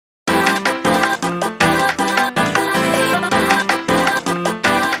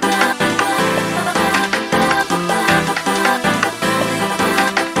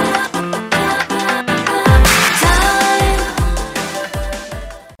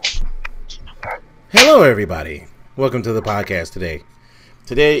Hello, everybody. Welcome to the podcast today.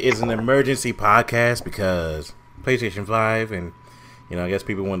 Today is an emergency podcast because PlayStation 5 and, I guess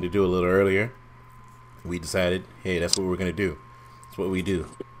people wanted to do a little earlier. We decided, hey, that's what we're going to do. That's what we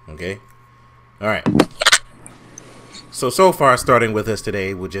do. Okay? All right. So far, starting with us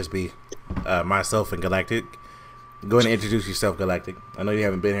today will just be myself and Galactic. Go ahead and introduce yourself, Galactic. I know you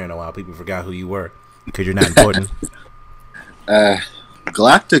haven't been here in a while. People forgot who you were because you're not important.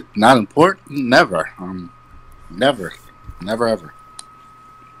 Galactic, not important? Never. Never ever.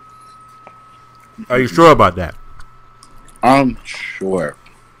 Are you sure about that? I'm sure.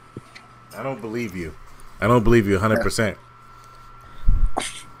 I don't believe you. I don't believe you 100%.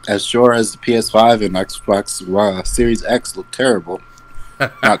 As sure as the PS5 and Xbox Series X look terrible.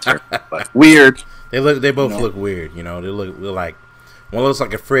 Not terrible, but weird. They both look weird, They look like one looks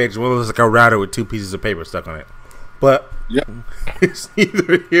like a fridge, one looks like a router with two pieces of paper stuck on it. But it's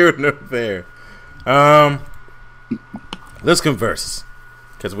neither here nor there. Let's converse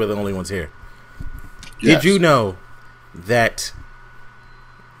because we're the only ones here. Yes. Did you know that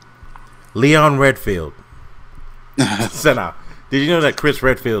Leon Redfield? So now, did you know that Chris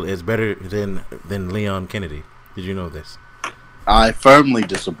Redfield is better than Leon Kennedy? Did you know this? I firmly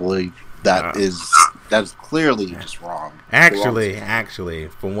disbelieve that is clearly just wrong. Actually,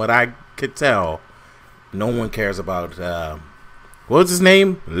 from what I could tell, no one cares about what was his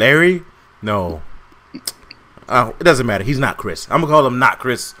name? Larry? No. It doesn't matter. He's not Chris. I'm gonna call him not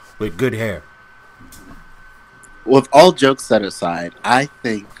Chris with good hair. With all jokes set aside, I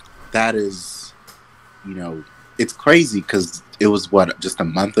think that is, it's crazy because it was just a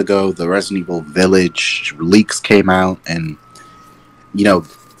month ago the Resident Evil Village leaks came out, and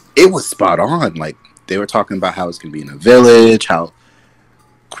it was spot on. Like, they were talking about how it's gonna be in a village, how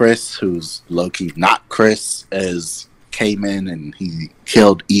Chris, who's low-key not Chris, came in and he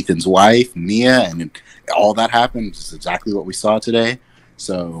killed Ethan's wife, Mia, and all that happened. Just exactly what we saw today.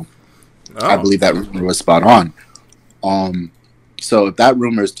 So I believe that rumor was spot on. So if that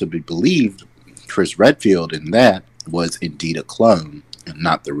rumor is to be believed, Chris Redfield in that was indeed a clone and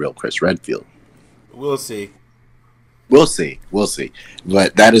not the real Chris Redfield. We'll see. But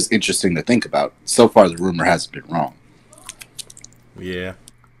that is interesting to think about. So far, the rumor hasn't been wrong. Yeah.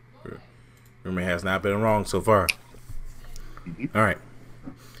 Rumor has not been wrong so far. Mm-hmm. All right.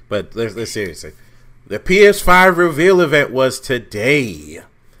 But let's seriously. The PS5 reveal event was today.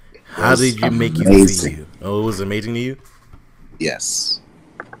 How did you make you feel? Oh, it was amazing to you? Yes.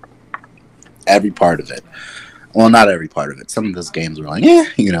 Every part of it. Well, not every part of it. Some of those games were like,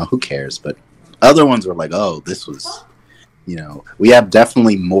 who cares? But other ones were like, oh, this was, we have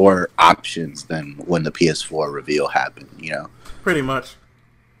definitely more options than when the PS4 reveal happened, Pretty much.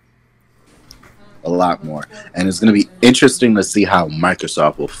 A lot more. And it's going to be interesting to see how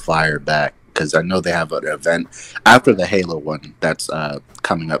Microsoft will fire back, because I know they have an event after the Halo one that's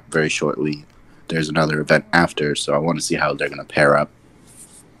coming up very shortly. There's another event after, so I want to see how they're going to pair up.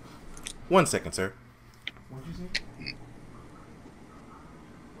 1 second, sir. What did you say?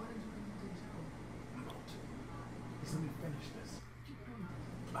 Let me finish this.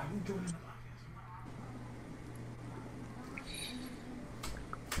 Are you joining the podcast?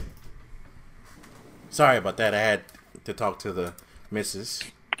 Sorry about that. I had to talk to the missus.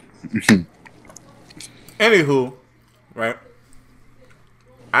 Anywho, right?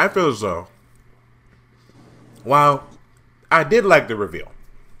 I feel as though, while I did like the reveal,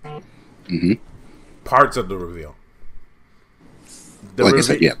 parts of the reveal,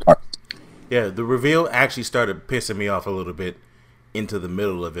 parts. Yeah, the reveal actually started pissing me off a little bit into the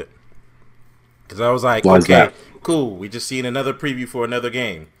middle of it, because I was like, okay, cool. We just seen another preview for another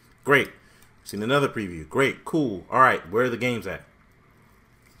game. Great. Seen another preview. Great, cool. All right, where are the games at?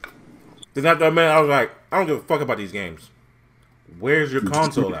 Then after a minute, I was like, I don't give a fuck about these games. Where's your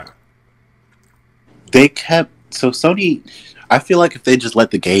console at? Sony, I feel like if they just let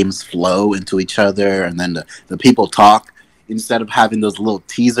the games flow into each other and then the people talk, instead of having those little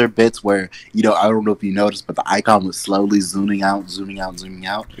teaser bits where, I don't know if you noticed, but the icon was slowly zooming out.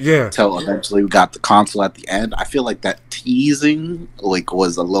 Yeah. Until eventually we got the console at the end. I feel like that teasing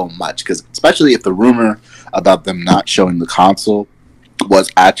was a little much, because especially if the rumor about them not showing the console was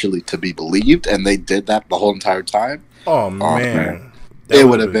actually to be believed, and they did that the whole entire time. Oh man. It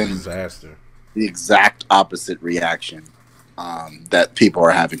would have been a disaster. The exact opposite reaction that people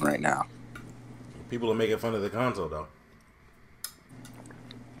are having right now. People are making fun of the console, though.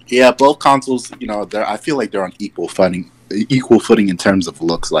 Yeah, both consoles, I feel like they're on equal footing in terms of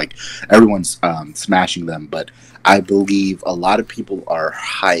looks. Like, everyone's smashing them, but I believe a lot of people are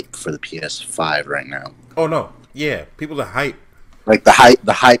hyped for the PS5 right now. Oh no, yeah, people are hyped Like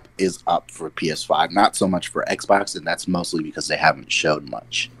the hype is up for PS5, not so much for Xbox, and that's mostly because they haven't showed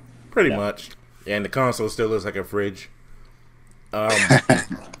much. Pretty much. And the console still looks like a fridge.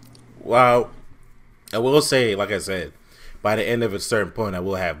 Well, I will say, like I said, by the end of a certain point, I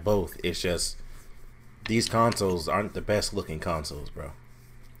will have both. It's just these consoles aren't the best looking consoles, bro.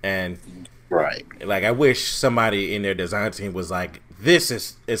 And right, like I wish somebody in their design team was like, this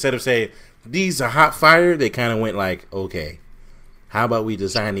is, instead of saying these are hot fire, they kind of went like, okay, how about we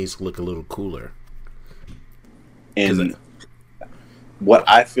design these to look a little cooler? And what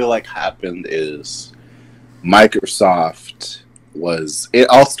I feel like happened is Microsoft it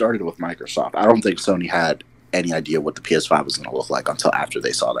all started with Microsoft. I don't think Sony had any idea what the PS5 was going to look like until after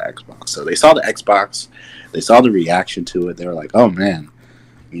they saw the Xbox. So they saw the Xbox, they saw the reaction to it. They were like, oh man,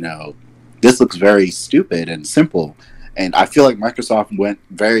 this looks very stupid and simple. And I feel like Microsoft went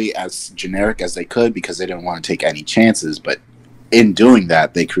very as generic as they could because they didn't want to take any chances. But in doing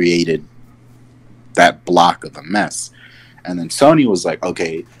that, they created that block of a mess. And then Sony was like,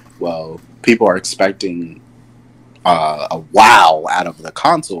 okay, well, people are expecting a wow out of the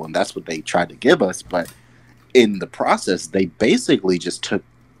console, and that's what they tried to give us. But in the process, they basically just took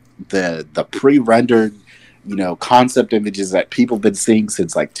the pre-rendered, concept images that people have been seeing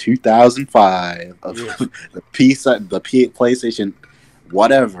since like 2005 of the PlayStation,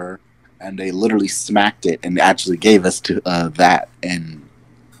 whatever, and they literally smacked it and actually gave us to that. And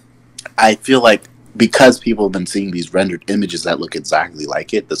I feel like because people have been seeing these rendered images that look exactly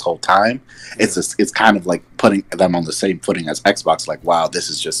like it this whole time, it's kind of like putting them on the same footing as Xbox. Like, wow, this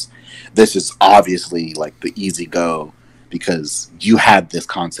is obviously like the easy go because you had this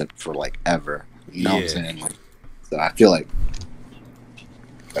concept for like ever. You know what I'm saying? So I feel like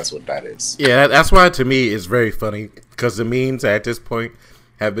that's what that is. Yeah, that's why to me it's very funny because the memes at this point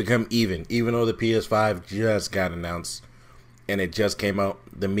have become even though the PS5 just got announced. And it just came out.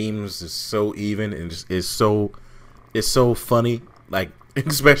 The memes is so even and it's so funny. Like,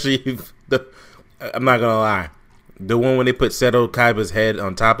 especially I'm not gonna lie, the one when they put Seto Kaiba's head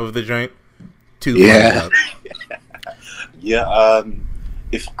on top of the joint. Yeah. Yeah.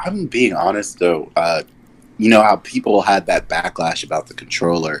 If I'm being honest though, how people had that backlash about the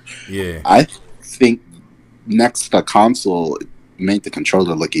controller. Yeah. I think next to console it made the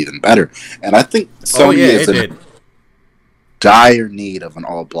controller look even better, and I think Sony is in dire need of an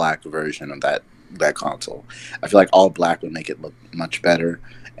all black version of that console. I feel like all black would make it look much better,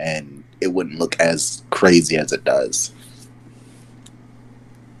 and it wouldn't look as crazy as it does.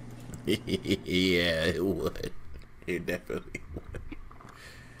 Yeah, it would. It definitely would.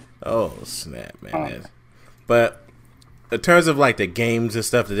 Oh snap, man! But in terms of like the games and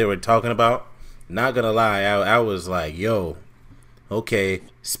stuff that they were talking about, not gonna lie, I was like, yo, okay,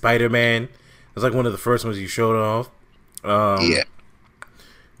 Spider-Man. It was like one of the first ones you showed off. Yeah.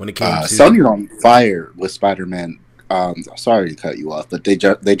 When it came to Sony's on fire with Spider-Man. Sorry to cut you off, but they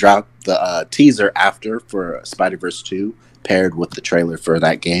dropped the teaser after for Spider-Verse 2 paired with the trailer for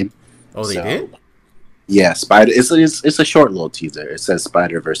that game. Oh, they did? Yeah, it's a short little teaser. It says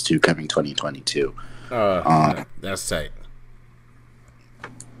Spider-Verse 2 coming 2022. That's tight.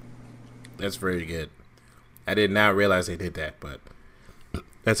 That's very good. I did not realize they did that, but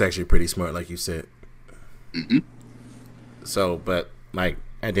that's actually pretty smart, like you said. Mm-hmm. So, but like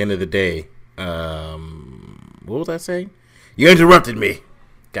at the end of the day, what was I saying? You interrupted me.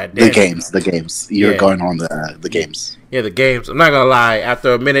 God damn. The games. You're going on the games. Yeah, the games. I'm not gonna lie.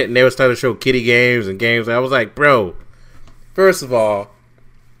 After a minute, and they were starting to show kitty games and games, I was like, bro. First of all,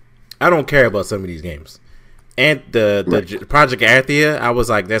 I don't care about some of these games. And the Project Athia, I was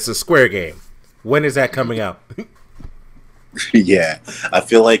like, that's a Square game. When is that coming out? Yeah, I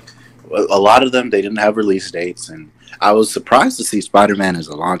feel like a lot of them they didn't have release dates, and I was surprised to see Spider-Man as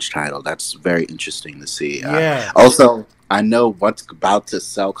a launch title. That's very interesting to see. Yeah. Also, I know what's about to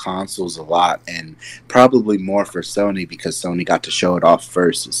sell consoles a lot, and probably more for Sony because Sony got to show it off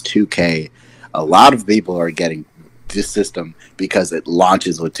first. Is 2K. A lot of people are getting this system because it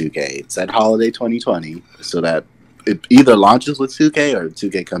launches with 2K. It said holiday 2020, so that it either launches with 2K or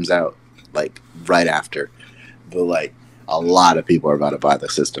 2K comes out like right after. But like a lot of people are about to buy the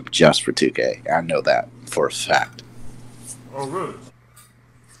system just for 2K. I know that for a fact. Oh, really?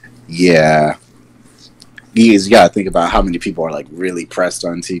 Yeah. You got to think about how many people are like really pressed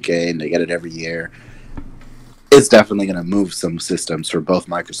on 2K and they get it every year. It's definitely going to move some systems for both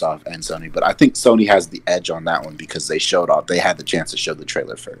Microsoft and Sony, but I think Sony has the edge on that one because they had the chance to show the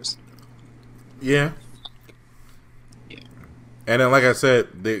trailer first. Yeah. Yeah. And then, like I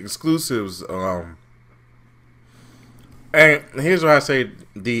said, the exclusives. And here's why I say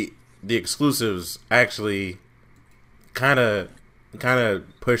the exclusives actually kind of kind of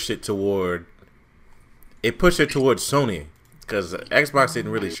pushed it towards Sony, because Xbox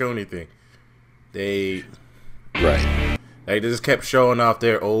didn't really show anything. They just kept showing off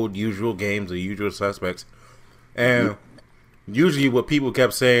their old usual games, the usual suspects, and usually what people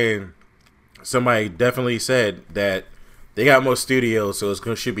kept saying, somebody definitely said that they got more studios, so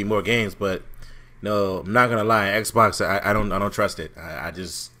it should be more games. But no, I'm not gonna lie, Xbox, I don't trust it. I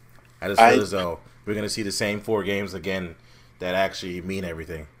just feel as though we're gonna see the same 4 games again that actually mean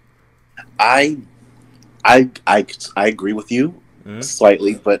everything. I agree with you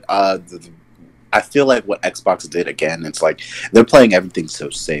slightly, but I feel like what Xbox did again, it's like they're playing everything so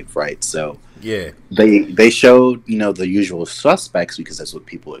safe, right? So yeah, they showed the usual suspects because that's what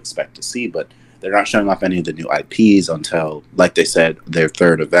people expect to see, but they're not showing off any of the new IPs until, like they said, their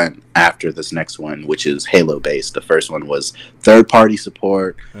third event after this next one, which is Halo based. The first one was third party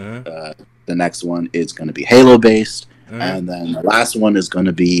support. The next one is going to be Halo based. And then the last one is going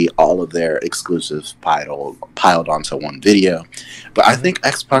to be all of their exclusives piled onto one video. But I think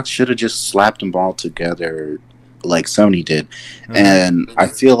Xbox should have just slapped them all together like Sony did. And I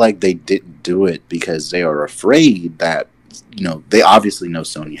feel like they didn't do it because they are afraid that, they obviously know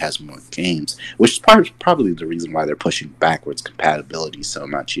Sony has more games, which is probably the reason why they're pushing backwards compatibility so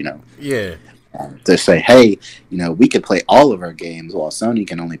much, Yeah. To say, hey, we could play all of our games while Sony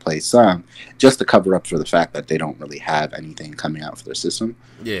can only play some, just to cover up for the fact that they don't really have anything coming out for their system.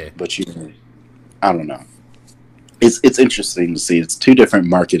 Yeah. But I don't know. It's interesting to see. It's 2 different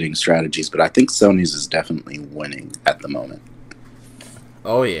marketing strategies, but I think Sony's is definitely winning at the moment.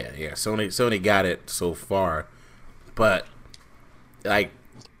 Oh yeah. Sony got it so far, but like,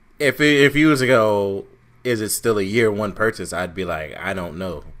 if years ago, is it still a year 1 purchase? I'd be like, I don't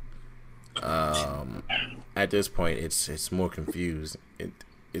know. At this point, it's more confused.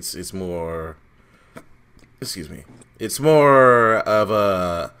 It's more. Excuse me. It's more of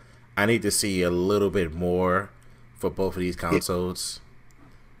a. I need to see a little bit more for both of these consoles.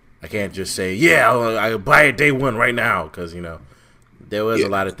 I can't just say, I buy it day 1 right now, because there was a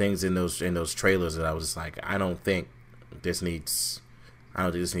lot of things in those trailers that I was just like, I don't think this needs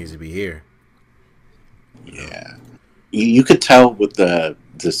to be here. Yeah. You could tell with the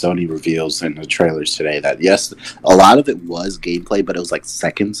Sony reveals and the trailers today that, yes, a lot of it was gameplay, but it was like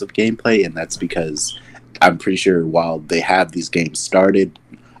seconds of gameplay, and that's because I'm pretty sure while they have these games started,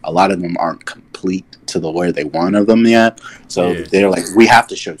 a lot of them aren't complete to the where they wanted them yet. So they're like, we have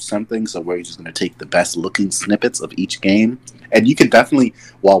to show something, so we're just going to take the best looking snippets of each game. And you can definitely,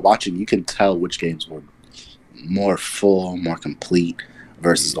 while watching, you can tell which games were more full, more complete,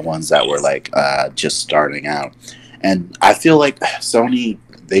 versus the ones that were like just starting out. And I feel like Sony,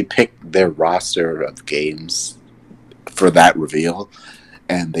 they picked their roster of games for that reveal,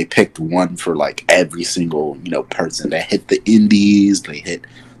 and they picked one for like every single person. They hit the indies, they hit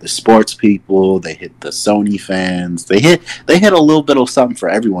the sports people, they hit the Sony fans, they hit a little bit of something for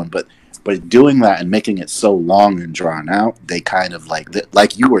everyone. But doing that and making it so long and drawn out, they kind of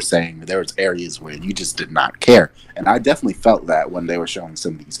like you were saying, there was areas where you just did not care, and I definitely felt that when they were showing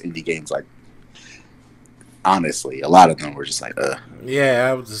some of these indie games. Like, honestly, a lot of them were just like, ugh. Yeah,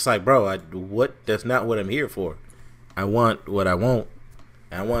 I was just like, bro, that's not what I'm here for. I want what I want.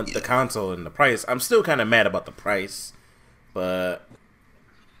 I want the console and the price. I'm still kind of mad about the price, but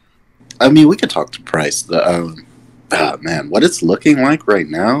I mean, we could talk to price. Man, what it's looking like right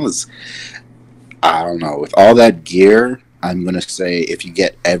now is, I don't know. With all that gear, I'm gonna say if you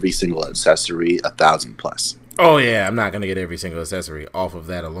get every single accessory, $1,000 plus. Oh yeah, I'm not gonna get every single accessory off of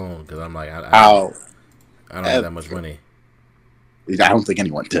that alone, because I'm like, I don't have that much money. I don't think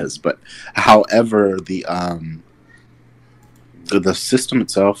anyone does, but however, the system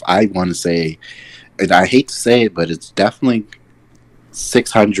itself, I want to say, and I hate to say it, but it's definitely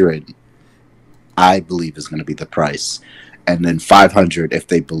 $600. I believe is going to be the price, and then $500 if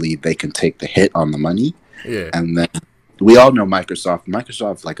they believe they can take the hit on the money. Yeah, and then we all know Microsoft.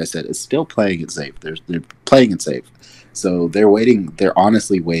 Microsoft, like I said, is still playing it safe. They're playing it safe. So they're waiting. They're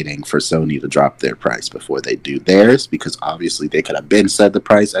honestly waiting for Sony to drop their price before they do theirs, because obviously they could have been set the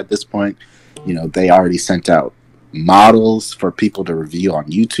price at this point. They already sent out models for people to review on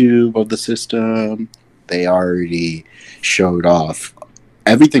YouTube of the system. They already showed off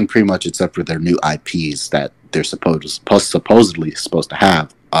everything pretty much except for their new IPs that they're supposedly supposed to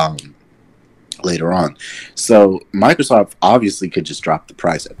have later on. So Microsoft obviously could just drop the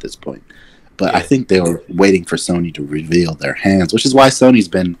price at this point. But I think they were waiting for Sony to reveal their hands, which is why Sony's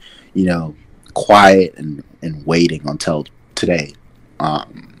been, quiet and waiting until today.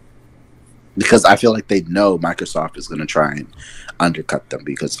 Because I feel like they know Microsoft is going to try and undercut them,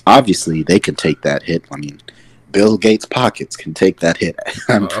 because obviously they can take that hit. I mean, Bill Gates' pockets can take that hit.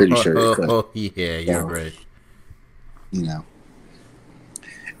 I'm pretty sure it could. Oh, yeah, you're right. You know,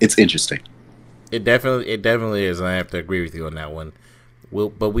 it's interesting. It definitely is. I have to agree with you on that one.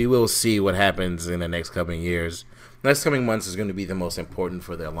 But we will see what happens in the next coming years. Next coming months is going to be the most important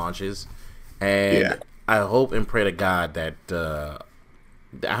for their launches, and I hope and pray to God that I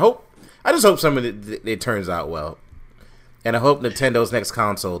just hope some of it turns out well, and I hope Nintendo's next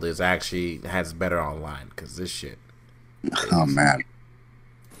console has better online, because this shit. Oh man,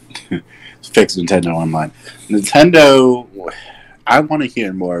 fix Nintendo Online. Nintendo, I want to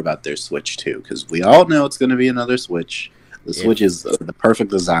hear more about their Switch too, because we all know it's going to be another Switch. The Switch is the perfect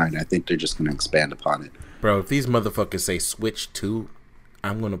design. I think they're just going to expand upon it. Bro, if these motherfuckers say Switch 2,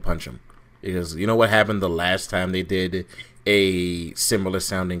 I'm going to punch them. Because you know what happened the last time they did a similar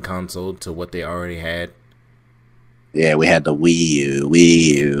sounding console to what they already had? Yeah, we had the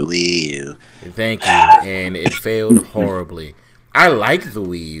Wii U. Thank you. And it failed horribly. I like the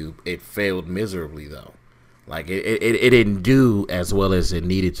Wii U. It failed miserably, though. Like, it didn't do as well as it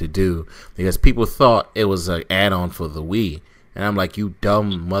needed to do, because people thought it was an add-on for the Wii. And I'm like, you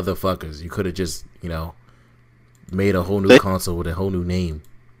dumb motherfuckers. You could have just, made a whole new console with a whole new name.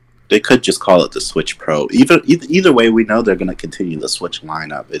 They could just call it the Switch Pro. Either way, we know they're going to continue the Switch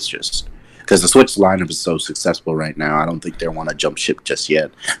lineup. It's just because the Switch lineup is so successful right now. I don't think they want to jump ship just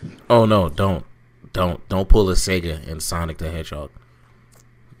yet. Oh no, don't pull a Sega and Sonic the Hedgehog.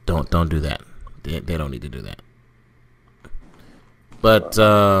 Don't do that. They don't need to do that. But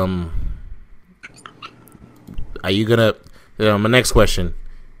are you gonna? My next question.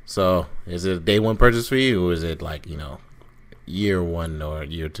 So, is it a day one purchase for you, or is it like year one or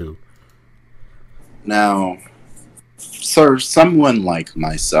year two? Now, sir, someone like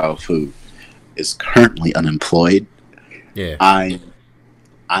myself who is currently unemployed, I'm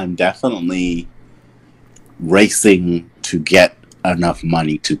definitely racing to get enough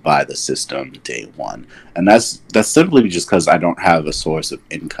money to buy the system day one, and that's simply just because I don't have a source of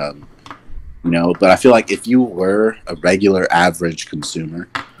income, But I feel like if you were a regular average consumer,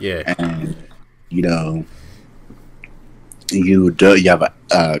 and you have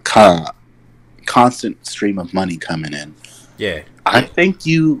a constant stream of money coming in, I think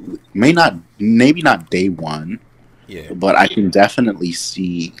you maybe not day one, but I can definitely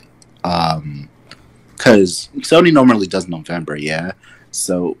see. Because Sony normally does November,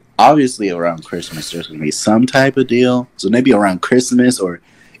 so obviously around Christmas there's going to be some type of deal. So maybe around Christmas, or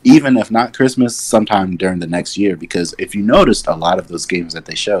even if not Christmas, sometime during the next year. Because if you noticed, a lot of those games that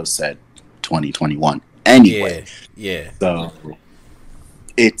they show said 2021 anyway. So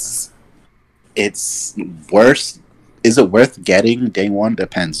it's worse. Is it worth getting day one?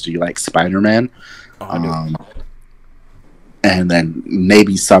 Depends. Do you like Spider-Man? And then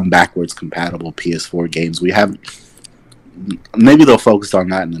maybe some backwards compatible PS4 games. Maybe they'll focus on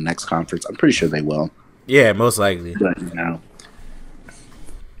that in the next conference. I'm pretty sure they will. Yeah, most likely. But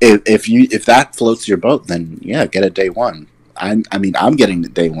if that floats your boat, then get it day one. I'm getting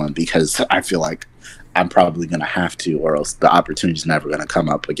it day one because I feel like I'm probably gonna have to, or else the opportunity's never gonna come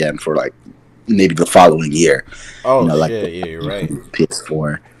up again for like maybe the following year. Oh, shit, you're right.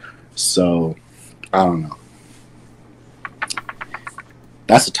 PS4. So I don't know.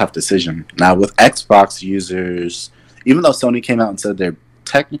 That's a tough decision. Now, with Xbox users, even though Sony came out and said they're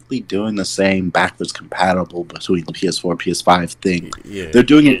technically doing the same backwards compatible between the PS4 PS5 thing, they're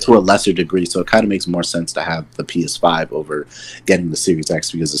doing it to a lesser degree, so it kind of makes more sense to have the PS5 over getting the Series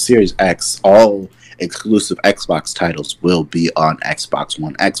X, because the Series X, all exclusive Xbox titles will be on Xbox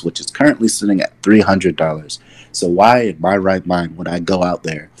One X, which is currently sitting at $300. So why, in my right mind, would I go out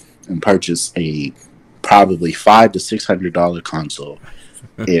there and purchase a probably $500 to $600 console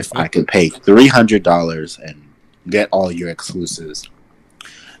if I could pay $300 and get all your exclusives?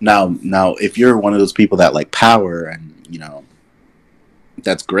 Now, if you're one of those people that like power and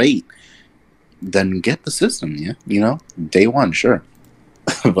that's great, then get the system. Day one, sure.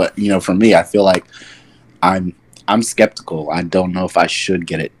 But for me, I feel like I'm skeptical. I don't know if I should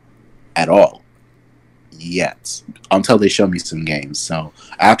get it at all yet until they show me some games. So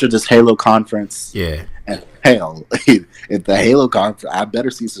after this Halo conference, and hell, if the Halo conference, I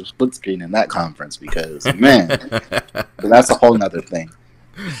better see some split screen in that conference, because man, that's a whole nother thing.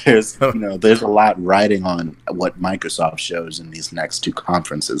 There's a lot riding on what Microsoft shows in these next two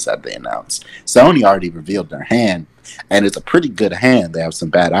conferences that they announced. Sony already revealed their hand, and it's a pretty good hand. They have some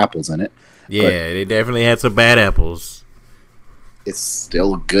bad apples in it. Yeah, they definitely had some bad apples. it's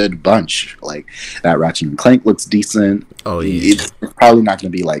still a good bunch. Like that Ratchet and Clank looks decent. Oh yeah, it's probably not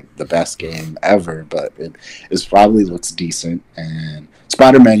going to be like the best game ever, but it probably looks decent. And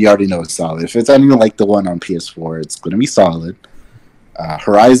Spider-Man, you already know it's solid. If it's anything like the one on PS4, it's going to be solid.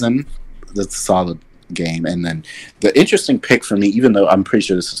 Horizon, that's a solid game. And then the interesting pick for me, even though I'm pretty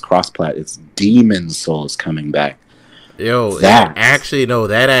sure this is cross-plat, it's Demon Souls coming back. Yo, that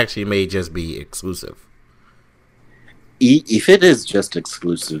actually may just be exclusive. If it is just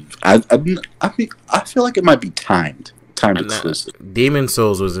exclusive, I feel like it might be timed exclusive. Demon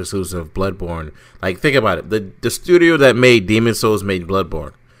Souls was exclusive. Bloodborne, like think about it. The studio that made Demon Souls made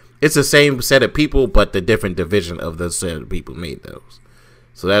Bloodborne. It's the same set of people, but the different division of the set of people made those.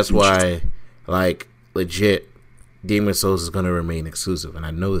 So that's why, like, legit, Demon Souls is going to remain exclusive, and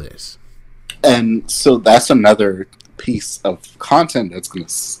I know this. And so that's another piece of content that's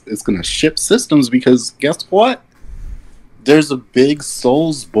gonna ship systems, because guess what? There's a big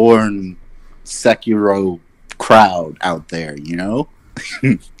Soulsborne Sekiro crowd out there, you know?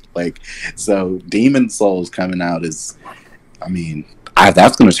 Like, so Demon Souls coming out is, I mean,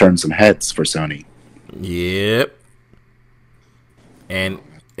 that's going to turn some heads for Sony. Yep. And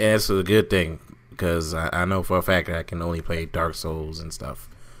it's a good thing, because I know for a fact that I can only play Dark Souls and stuff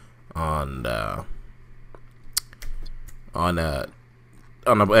on the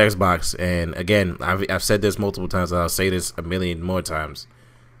Xbox. And again, I've said this multiple times, and I'll say this a million more times.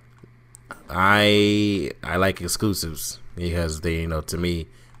 I like exclusives because they, to me,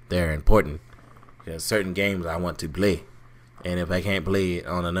 they're important. Because certain games I want to play, and if I can't play it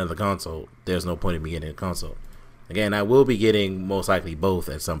on another console, there's no point in me getting a console. Again, I will be getting most likely both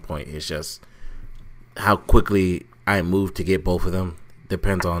at some point. It's just how quickly I move to get both of them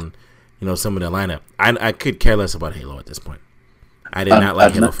depends on some of the lineup. I could care less about Halo at this point. I did not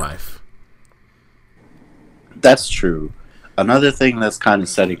like Halo 5. That's true. Another thing that's kind of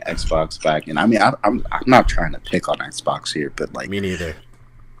setting Xbox back, and I mean, I'm not trying to pick on Xbox here, but like, me neither.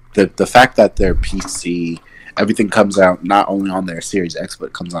 The fact that their PC, everything comes out not only on their Series X, but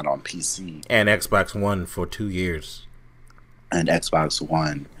it comes out on PC and Xbox One for 2 years, and Xbox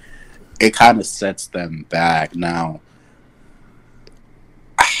One, it kind of sets them back. Now,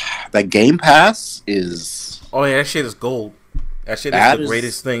 that Game Pass is that shit is gold. That shit is the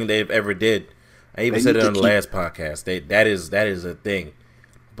greatest thing they've ever did. I even said it on the last podcast. That is a thing.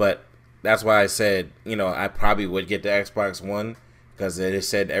 But that's why I said, I probably would get the Xbox One, because it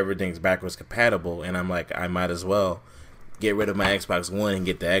said everything's backwards compatible, and I'm like, I might as well get rid of my Xbox One and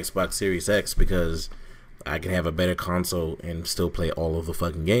get the Xbox Series X, because I can have a better console and still play all of the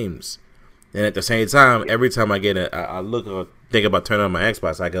fucking games. And at the same time, every time I get I look or think about turning on my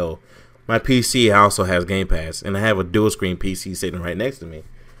Xbox, I go, my PC also has Game Pass, and I have a dual screen PC sitting right next to me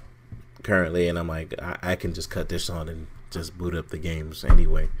currently, and I'm like, I can just cut this on and just boot up the games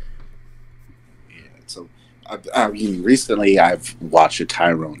anyway. Yeah, so I mean, recently I've watched a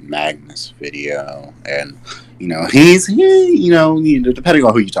Tyrone Magnus video, and he's depending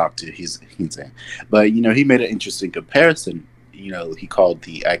on who you talk to, he's in, but he made an interesting comparison. He called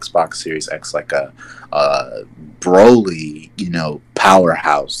the Xbox Series X like a Broly,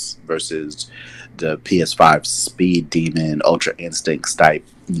 powerhouse versus the PS5 Speed Demon, Ultra Instincts type,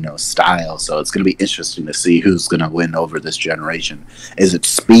 style. So it's going to be interesting to see who's going to win over this generation. Is it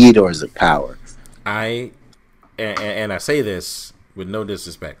speed or is it power? And I say this with no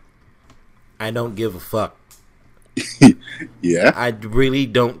disrespect. I don't give a fuck. Yeah. I really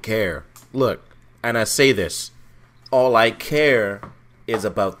don't care. Look, and I say this. All I care is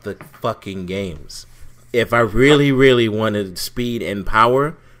about the fucking games. If I really, really wanted speed and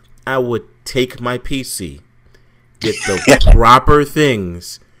power, I would take my PC, get the proper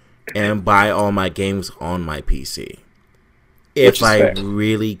things, and buy all my games on my PC. If I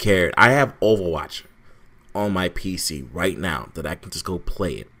really cared. I have Overwatch on my PC right now that I can just go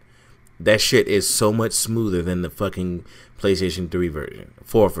play it. That shit is so much smoother than the fucking PlayStation 3 version.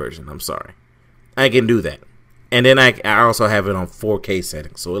 4 version, I'm sorry. I can do that. And then I also have it on 4K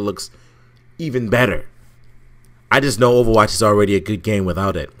settings, so it looks even better. I just know Overwatch is already a good game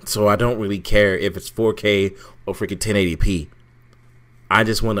without it, so I don't really care if it's 4K or freaking 1080p. I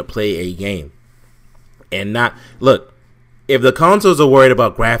just want to play a game. And not... Look, if the consoles are worried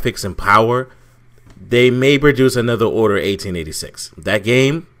about graphics and power, they may produce another Order 1886. That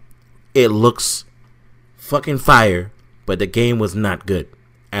game, it looks fucking fire, but the game was not good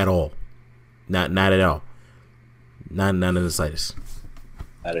at all. Not at all. None in the slightest.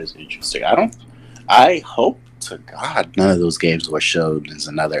 That is interesting. I hope to God none of those games were showed as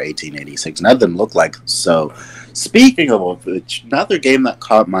another 1886. None of them look like. So, speaking of which, another game that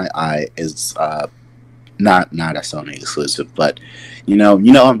caught my eye is not a Sony exclusive, but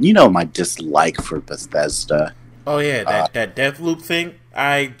my dislike for Bethesda. Oh yeah, that Deathloop thing.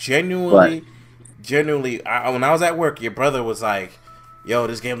 I But genuinely, when I was at work, your brother was like, "Yo,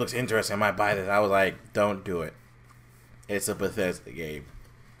 this game looks interesting. I might buy this." I was like, "Don't do it. It's a Bethesda game."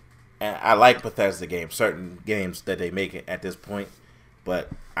 And I like Bethesda games, certain games that they make it at this point, but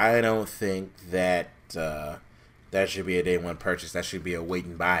I don't think that that should be a day one purchase. That should be a wait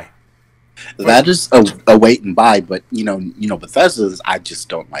and buy. that is a wait and buy. But Bethesda's. I just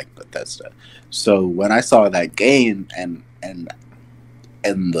don't like Bethesda. So when I saw that game and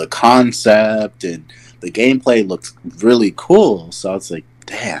the concept and the gameplay looked really cool, so I was like,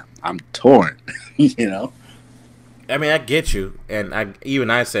 damn, I'm torn. I mean, I get you, and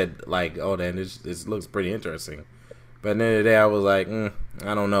I said like, oh, then this looks pretty interesting. But at the end of the day, I was like, I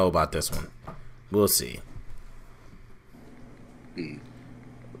don't know about this one. We'll see.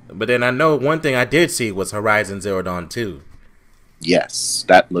 But then I know one thing I did see was Horizon Zero Dawn 2. Yes,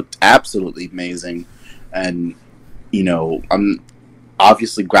 that looked absolutely amazing, and I'm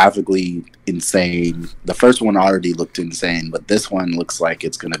obviously graphically insane. The first one already looked insane, but this one looks like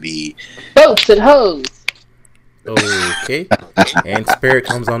it's gonna be boats and hoes. Okay, and Spirit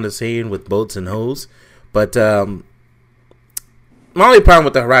comes on the scene with boats and hoes, but my only problem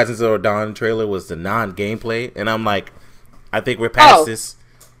with the Horizon Zero Dawn trailer was the non-gameplay, and I'm like, I think we're past this.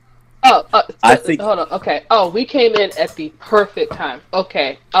 I think. Hold on. Okay. Oh, we came in at the perfect time.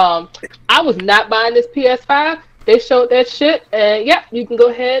 Okay. I was not buying this PS5. They showed that shit, and you can go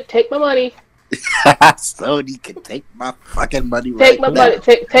ahead, take my money. Sony can take my fucking money right now.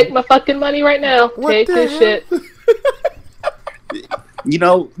 Take my fucking money right now. Take this shit.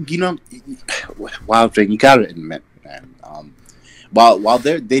 Wild thing, you gotta admit, man. While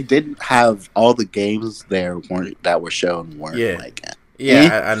they didn't have all the games that were shown weren't like it.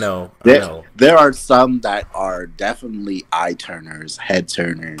 Yeah, I know. There are some that are definitely eye turners, head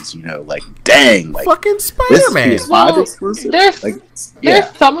turners. Like, dang, like fucking Spider-Man. There's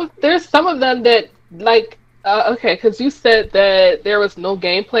some of them that like. Okay, because you said that there was no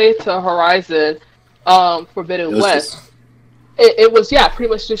gameplay to Horizon Forbidden West. It was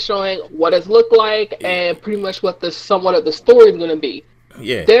pretty much just showing what it looked like and pretty much what somewhat of the story is going to be.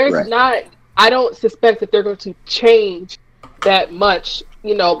 Yeah, there's not. I don't suspect that they're going to change that much,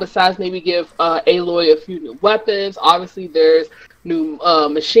 besides maybe give Aloy a few new weapons. Obviously, there's new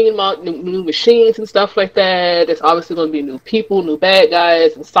new machines and stuff like that. There's obviously going to be new people, new bad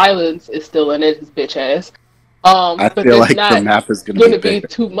guys, and Silence is still in it, his bitch ass. I feel like the map is going to be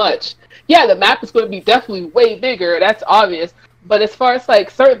too much. Yeah, the map is going to be definitely way bigger. That's obvious. But as far as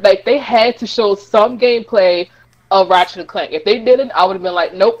they had to show some gameplay of Ratchet and Clank. If they didn't, I would have been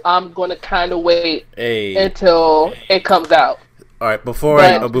like, nope, I'm going to kind of wait until it comes out. All right, before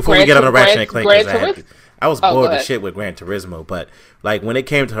we get on the Ratchet and Clank, I was bored as shit with Gran Turismo, but like when it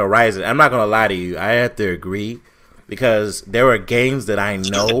came to Horizon, I'm not going to lie to you, I have to agree because there were games that I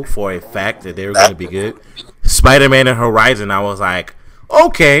know for a fact that they were going to be good. Spider-Man and Horizon, I was like,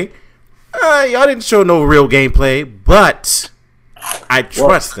 okay, y'all didn't show no real gameplay, but I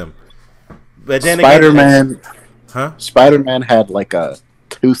trust them. But then Spider-Man... Spider-Man had like a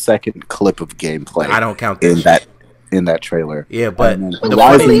 2-second clip of gameplay. I don't count that in that trailer. Yeah, but funny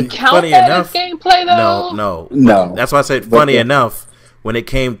enough, gameplay though. No. That's why I said funny enough when it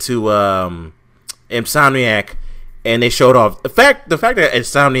came to Insomniac and they showed off the fact that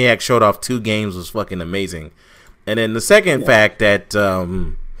Insomniac showed off 2 games was fucking amazing. And then the second fact that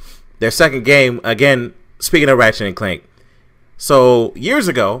their second game, again, speaking of Ratchet and Clank. So, years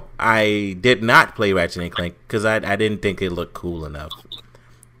ago, I did not play Ratchet and Clank because I didn't think it looked cool enough.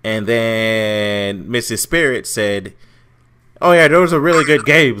 And then Mrs. Spirit said, oh yeah, those are really good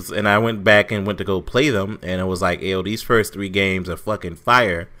games. And I went back and went to go play them. And it was like, ew, these first 3 games are fucking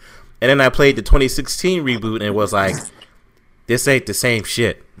fire. And then I played the 2016 reboot and it was like, this ain't the same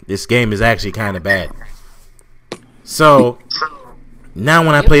shit. This game is actually kind of bad. So, now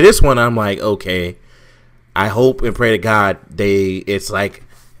when I play this one, I'm like, okay. I hope and pray to God it's like,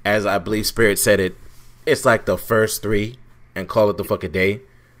 as I believe Spirit said it's like the first 3 and call it the fucking day.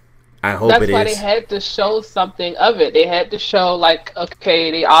 I hope it is. That's why they had to show something of it. They had to show like,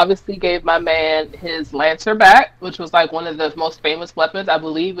 okay, they obviously gave my man his Lancer back, which was like one of the most famous weapons. I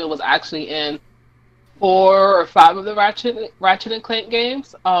believe it was actually in 4 or 5 of the Ratchet and Clank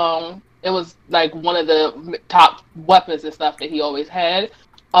games. It was like one of the top weapons and stuff that he always had.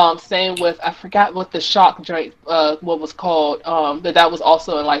 Same with, I forgot what the shock joint, what was called, that was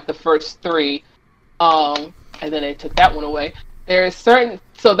also in like the first 3, and then they took that one away.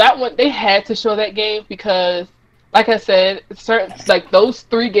 So that one, they had to show that game because like I said, certain like those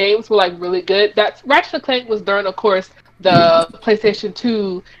 3 games were like really good. That's Ratchet and Clank was during, of course, the PlayStation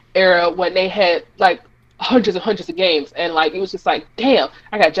 2 era when they had like hundreds and hundreds of games, and like it was just like, damn,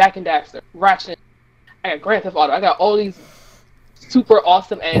 I got Jack and Daxter, Ratchet, I got Grand Theft Auto, I got all these super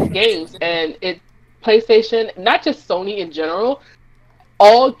awesome ass games, and it PlayStation, not just Sony in general,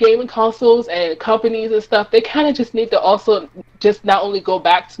 all gaming consoles and companies and stuff, they kind of just need to also just not only go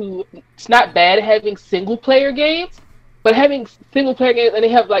back to, it's not bad having single player games, but having single player games and they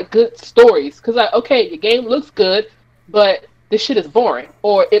have like good stories. Because like, okay, your game looks good, but this shit is boring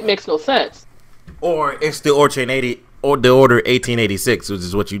or it makes no sense. Or it's the Order 1886, which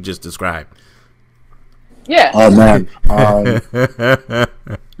is what you just described. Yeah. Oh man.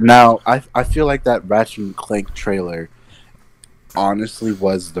 Now I feel like that Ratchet and Clank trailer honestly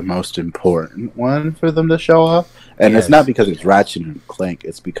was the most important one for them to show off, and It's not because it's Ratchet and Clank,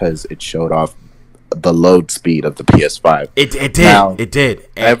 it's because it showed off the load speed of the PS5. It did. Now, it did.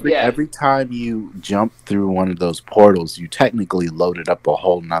 Every time you jump through one of those portals, you technically loaded up a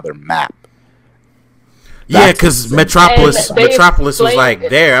whole nother map. Yeah, because Metropolis was like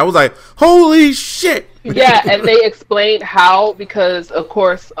there. I was like, holy shit. Yeah, and they explained how, because of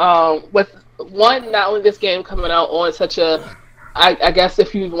course, with one, not only this game coming out on such a, I guess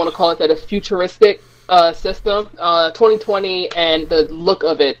if you want to call it that, a futuristic system, 2020, and the look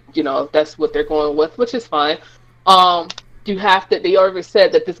of it, you know, that's what they're going with, which is fine. You have to, they already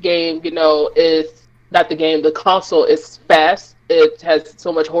said that this game, you know, is not the game, the console is fast. It has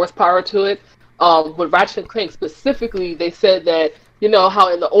so much horsepower to it. With Ratchet and Clank specifically, they said that, you know,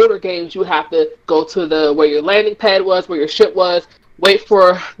 how in the older games you have to go to the where your landing pad was, where your ship was, wait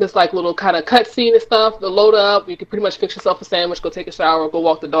for this like little kind of cutscene and stuff to load up. You can pretty much fix yourself a sandwich, go take a shower, go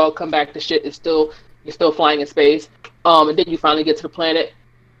walk the dog, come back. The shit is still, you're still flying in space. And then you finally get to the planet.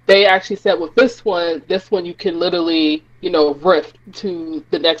 They actually said with this one you can literally, you know, rift to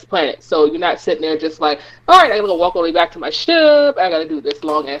the next planet. So you're not sitting there just like, all right, I gotta go walk all the way back to my ship. I gotta do this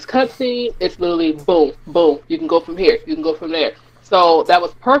long ass cutscene. It's literally boom, boom. You can go from here. You can go from there. So that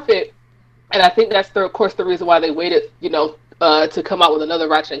was perfect. And I think that's of course the reason why they waited, you know, to come out with another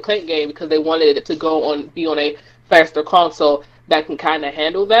Ratchet and Clank game, because they wanted it to be on a faster console that can kind of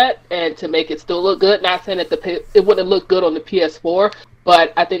handle that and to make it still look good. Not saying that it wouldn't look good on the PS4,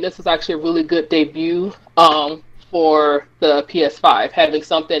 but I think this is actually a really good debut for the PS5, having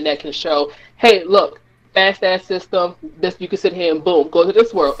something that can show, hey, look, fast ass system. This you can sit here and boom, go to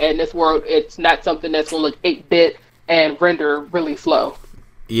this world, and this world, it's not something that's gonna look 8-bit and render really slow.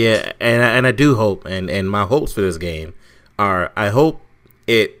 Yeah, and I do hope, and my hopes for this game are, I hope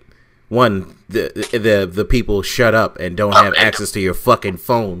it, one, the people shut up and don't have access to your fucking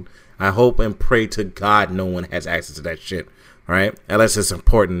phone. I hope and pray to God no one has access to that shit, right? Unless it's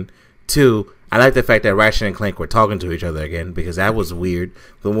important. 2, I like the fact that Ratchet and Clank were talking to each other again, because that was weird.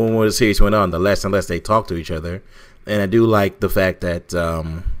 The more the series went on, the less and less they talked to each other. And I do like the fact that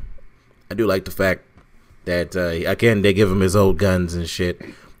again, they give him his old guns and shit.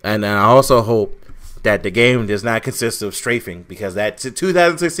 And I also hope that the game does not consist of strafing, because that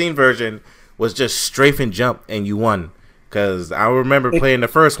 2016 version was just strafe and jump and you won. Because I remember playing the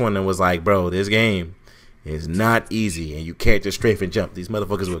first one and was like, bro, this game is not easy and you can't just strafe and jump. These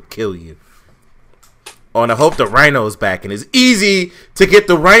motherfuckers will kill you. Oh, and I hope the Rhino is back, and it's easy to get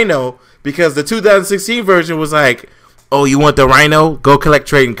the Rhino, because the 2016 version was like, oh, you want the Rhino? Go collect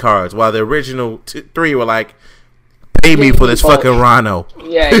trading cards. While the original 3 were like, pay me for this fucking Rhino.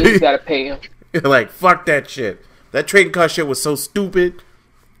 Yeah, you gotta pay him. Like, fuck that shit. That trading card shit was so stupid.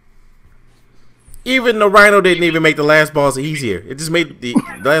 Even the Rhino didn't even make the last boss easier. It just made the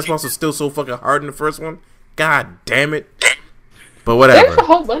last boss was still so fucking hard in the first one. God damn it. But whatever. There's a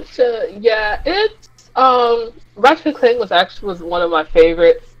whole bunch of, it's Ratchet and Clank was one of my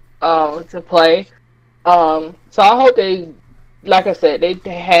favorites to play. So I hope they, like I said, they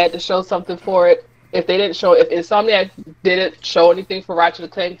had to show something for it. If Insomniac didn't show anything for Ratchet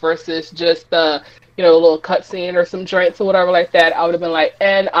and Clank versus just a little cutscene or some drinks or whatever like that, I would have been like,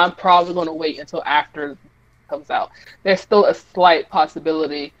 and I'm probably going to wait until after it comes out. There's still a slight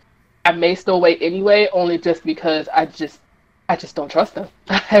possibility I may still wait anyway, only just because I just don't trust them.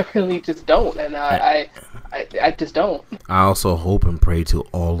 I really just don't, and I just don't. I also hope and pray to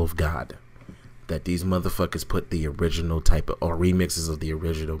all of God that these motherfuckers put the original type of, or remixes of the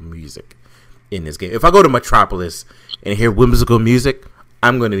original music in this game. If I go to Metropolis and hear whimsical music,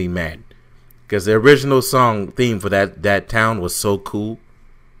 I'm going to be mad, because the original song theme for that town was so cool.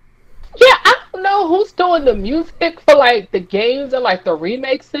 Yeah, I don't know who's doing the music for like the games and like the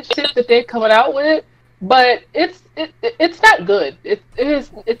remakes and shit that they're coming out with, but it's not good.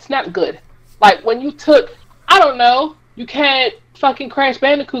 It's not good. Like when you took, I don't know. You can't fucking Crash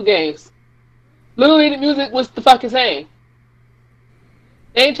Bandicoot games. Literally, the music was the fucking same.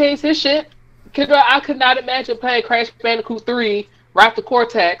 They ain't changed his shit. I could not imagine playing Crash Bandicoot 3, Raptor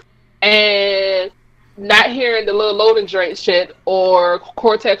Cortex, and not hearing the little loading drink shit or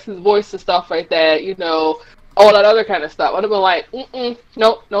Cortex's voice and stuff like that, you know, all that other kind of stuff. I'd have been like,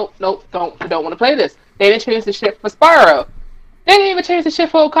 nope, don't want to play this. They didn't change the shit for Spyro. They didn't even change the shit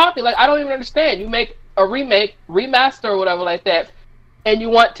for Okami. Like, I don't even understand. You make a remake, remaster, or whatever like that, and you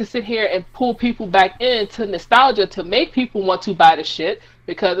want to sit here and pull people back into nostalgia to make people want to buy the shit,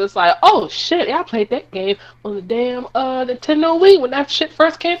 because it's like, oh shit, yeah, I played that game on the damn Nintendo Wii when that shit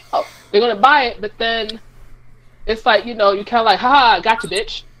first came out. They're gonna buy it, but then it's like, you know, you kind of like, haha, got you,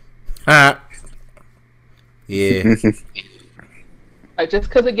 bitch. Yeah. Like, just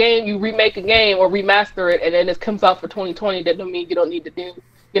because you remake a game or remaster it and then it comes out for 2020, that don't mean you don't need to do,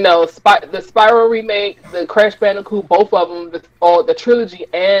 you know, the Spyro remake, the Crash Bandicoot, both of them, the trilogy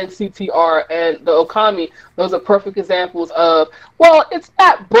and CTR and the Okami, those are perfect examples of, well, it's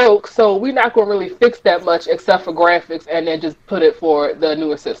not broke, so we're not going to really fix that much except for graphics, and then just put it for the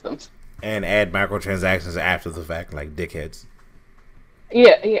newer systems. And add microtransactions after the fact, like dickheads.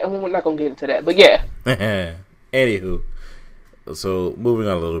 Yeah, we're not going to get into that, but yeah. Anywho, so moving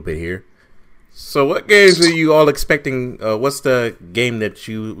on a little bit here. So what games are you all expecting? What's the game that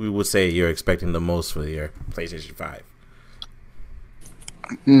we would say you're expecting the most for your PlayStation 5?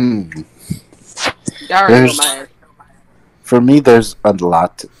 For me, there's a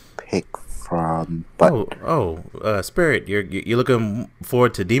lot to pick from. But Spirit, you're looking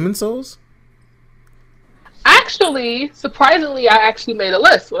forward to Demon Souls? Actually, surprisingly, I actually made a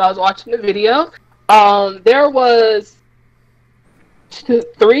list when I was watching the video. There was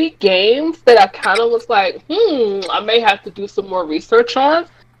 3 games that I kind of was like, I may have to do some more research on.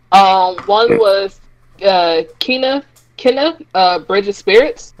 One was Kena, Bridge of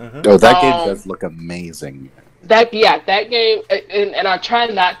Spirits. Oh, that game does look amazing. That game, and I try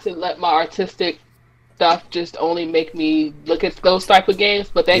not to let my artistic stuff just only make me look at those type of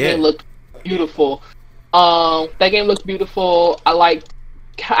games, but that game looked beautiful. That game looked beautiful. I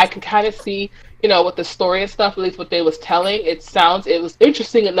can kind of see, you know, with the story and stuff, at least what they was telling, it was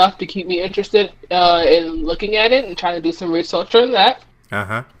interesting enough to keep me interested in looking at it and trying to do some research on that.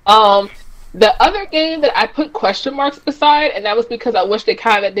 The other game that I put question marks beside, and that was because I wish they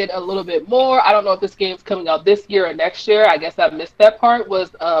kind of did a little bit more. I don't know if this game's coming out this year or next year. I guess I missed that part. Was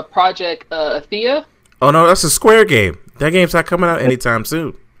Project Thea. Oh no, that's a Square game. That game's not coming out anytime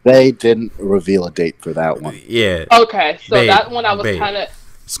soon. They didn't reveal a date for that one. Yeah. Okay, so that one I was kind of.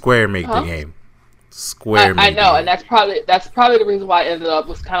 Square made the game. I know, and that's probably the reason why I ended up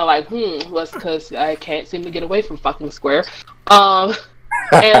was kind of like, was because I can't seem to get away from fucking Square.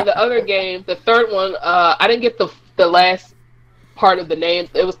 And the other game, the third one, I didn't get the last part of the name.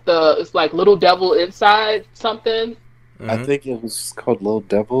 It's like Little Devil Inside something. I think it was called Little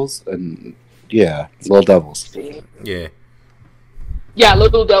Devils, and Little Devils. Yeah,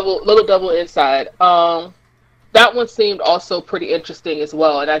 Little Devil Inside. That one seemed also pretty interesting as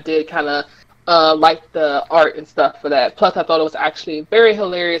well, and I did kind of like the art and stuff for that. Plus, I thought it was actually very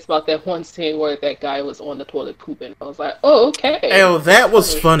hilarious about that one scene where that guy was on the toilet pooping. I was like, oh, okay. Oh, that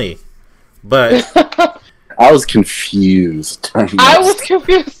was funny, but I was confused. I was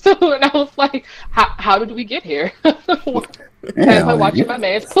confused too, and I was like, how did we get here? Am watching my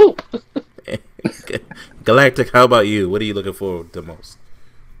man's poop? Galactic, how about you? What are you looking forward to most?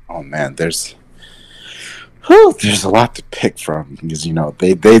 Oh man, there's a lot to pick from, because you know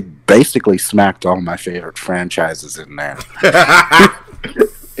they basically smacked all my favorite franchises in there.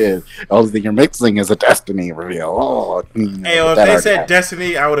 All thing you're mixing is a Destiny reveal. If they said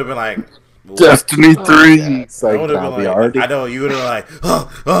Destiny, I would have been like, Destiny 3. I would have been like, I know you would have been like,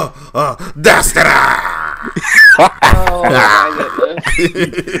 Destiny. Oh my goodness.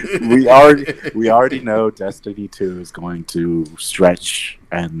 We already know Destiny 2 is going to stretch,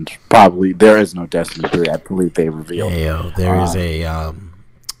 and probably there is no Destiny 3. I believe they revealed. There is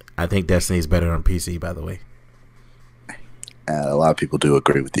I think Destiny is better on PC, by the way. A lot of people do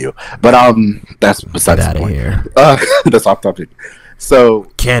agree with you, but that's besides the point. Here. That's off topic.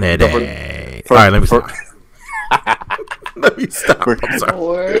 So Kennedy. All right, let me stop. Let me stop. I'm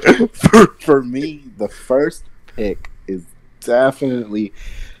sorry. For me, the first pick is definitely,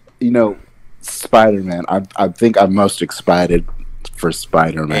 Spider-Man. I think I'm most excited for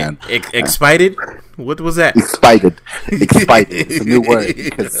Spider-Man. Excited? What was that? Excited. It's a new word. He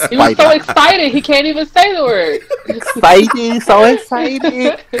was so excited, he can't even say the word. Excited, so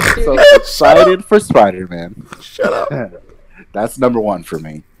excited. So excited for Spider-Man. Shut up. That's number one for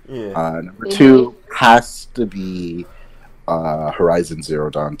me. Number 2 has to be Horizon Zero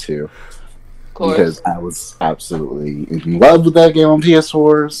Dawn 2. Because I was absolutely in love with that game on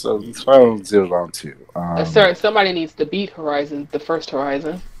PS4, so Zero Dawn 2. Somebody needs to beat Horizon, the first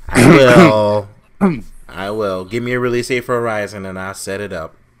Horizon. I will. I will. Give me a release date for Horizon, and I'll set it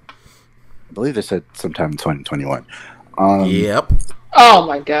up. I believe they said sometime in 2021. Yep. Oh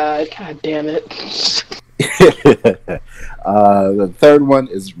my god damn it. The third one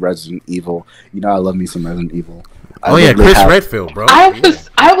is Resident Evil. You know, I love me some Resident Evil. Chris Redfield, bro.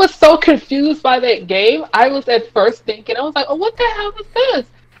 I was so confused by that game. I was at first thinking, I was like, oh, what the hell is this?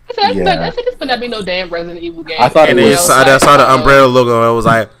 I said, this better not be no damn Resident Evil game. I thought I saw the Umbrella logo, and I was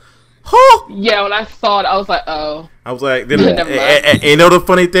like, huh? Yeah, when I saw it, I was like, oh. I was like, you know the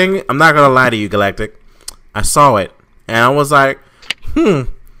funny thing? I'm not going to lie to you, Galactic. I saw it, and I was like, I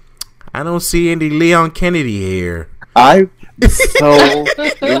don't see any Leon Kennedy here. I'm gonna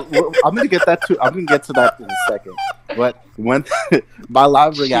get that too. I'm gonna get to that in a second. But when my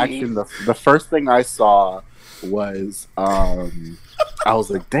live reaction, the first thing I saw was I was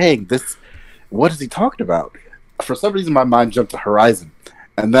like, "Dang, what is he talking about?" For some reason, my mind jumped to Horizon,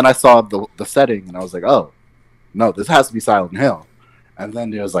 and then I saw the setting, and I was like, "Oh, no, this has to be Silent Hill." And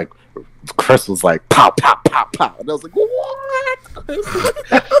then it was like, Chris was like, "Pow, pow, pow, pow," and I was like, "What?" This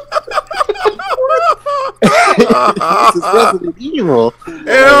is Resident Evil.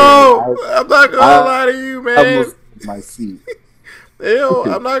 I'm not gonna lie to you, man. I almost my seat.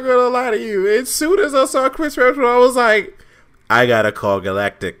 I'm not gonna lie to you. As soon as I saw Chris Redfield, I was like, I gotta call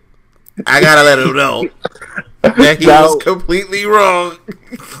Galactic. I gotta let him know that he was completely wrong.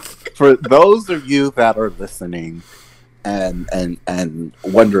 For those of you that are listening and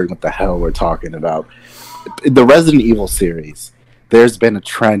wondering what the hell we're talking about, the Resident Evil series, there's been a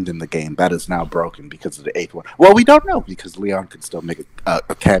trend in the game that is now broken because of the 8th one. Well, we don't know because Leon can still make a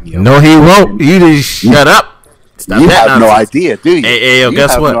cameo. No, he won't. You just shut up. Stop, you have no idea, do you? Hey, yo,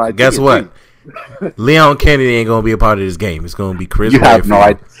 guess what? Guess what? Leon Kennedy ain't gonna be a part of this game. It's gonna be Chris. You have no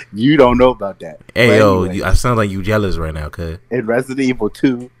idea. You don't know about that. Hey, anyway, I sound like you jealous right now, cuz. In Resident Evil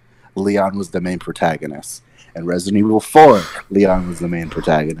 2, Leon was the main protagonist. In Resident Evil 4, Leon was the main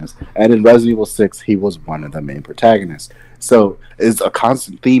protagonist. And in Resident Evil 6, he was one of the main protagonists. So it's a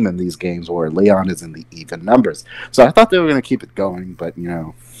constant theme in these games where Leon is in the even numbers. So I thought they were going to keep it going, but,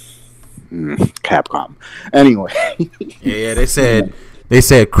 Capcom. Anyway. Yeah, they said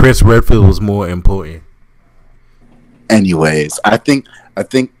Chris Redfield was more important. Anyways, I think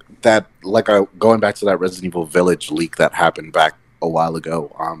that, going back to that Resident Evil Village leak that happened back a while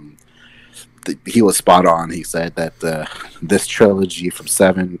ago, he was spot on. He said that this trilogy from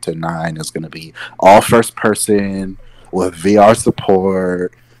 7 to 9 is going to be all first person with VR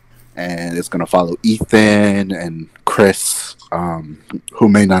support, and it's going to follow Ethan and Chris, who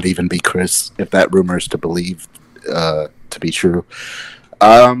may not even be Chris, if that rumor is to believe to be true.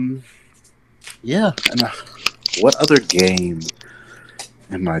 Yeah. And, what other game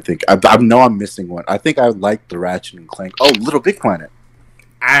am I thinking? I know I'm missing one. I think I like the Ratchet and Clank. Oh, Little Big Planet.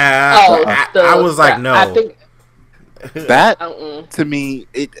 I was like, no. I think that to me,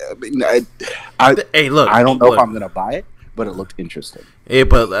 hey, look. I don't know if I'm gonna buy it, but it looked interesting. Yeah,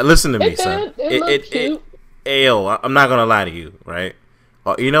 but listen to me, son. Cute. I'm not gonna lie to you, right?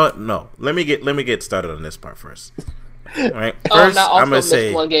 You know what? No, let me get started on this part first. All right. First, I'm gonna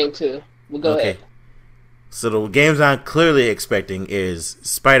say one game too. We'll go ahead. So the games I'm clearly expecting is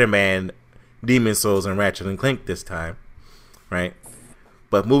Spider-Man, Demon's Souls, and Ratchet and Clank this time, right?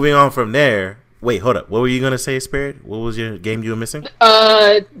 But moving on from there, wait, hold up. What were you gonna say, Spirit? What was your game you were missing?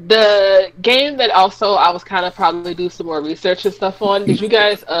 The game that also I was kind of probably do some more research and stuff on. Did you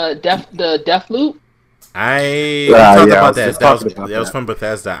guys Deathloop? I talked about that. That was from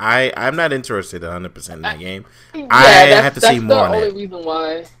Bethesda. I'm not interested 100% in that game. Yeah, I have to see more on it. That's the only reason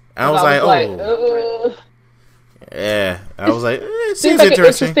why. I was like, yeah, I was like, it seems like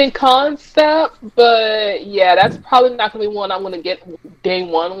interesting. An interesting concept, but yeah, that's probably not gonna be one I'm gonna get day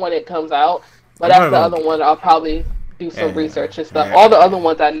one when it comes out. But that's the other one I'll probably do some research and stuff. All the other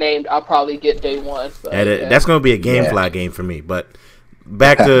ones I named, I'll probably get day one. So, that's gonna be a GameFly game for me. But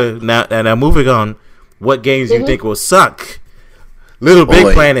back to now, moving on. What games you think will suck? Little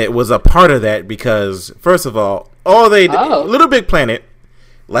Big Planet was a part of that because, first of all, Little Big Planet,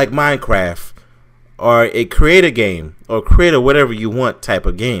 like Minecraft, are a create a game or create a whatever you want type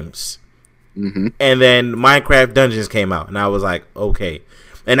of games. Mm-hmm. And then Minecraft Dungeons came out, and I was like, okay.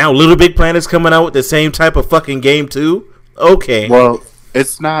 And now Little Big Planet's coming out with the same type of fucking game too? Okay. Well,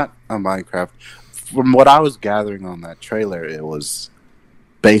 it's not a Minecraft. From what I was gathering on that trailer, it was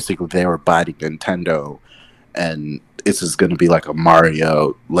basically they were biting Nintendo and this is going to be like a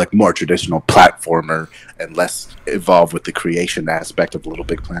Mario, like more traditional platformer and less involved with the creation aspect of Little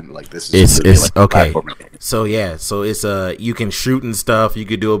Big Planet. Like this is it's okay. So it's you can shoot and stuff. You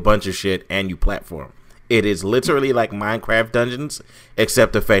could do a bunch of shit and you platform. It is literally like Minecraft Dungeons,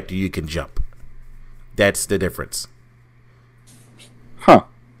 except the fact that you can jump. That's the difference. Huh.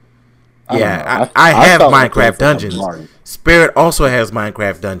 I have Minecraft Dungeons. Spirit also has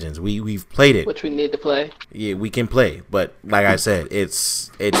Minecraft Dungeons. We've played it, which we need to play. Yeah, we can play, but like I said, it's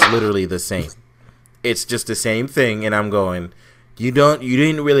literally the same. It's just the same thing, and I'm going. You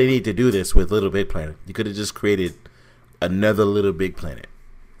didn't really need to do this with Little Big Planet. You could have just created another Little Big Planet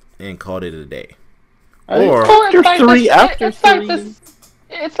and called it a day. Or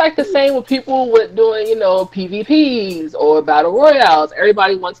it's like the same with people with doing, PvPs or battle royales.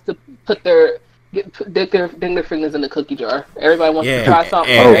 Everybody wants to put dig their fingers in the cookie jar. Everybody wants to try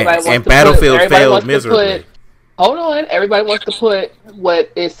something. And Battlefield failed miserably. Hold on, everybody wants to put what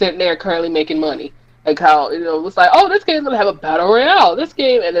is sitting there currently making money. Like how it's like, oh, this game's gonna have a battle royale. This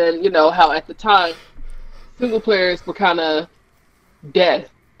game, and then how at the time single players were kind of dead.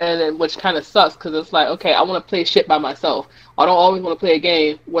 And then, which kind of sucks because it's like, okay, I want to play shit by myself. I don't always want to play a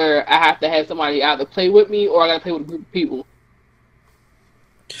game where I have to have somebody either play with me or I got to play with a group of people.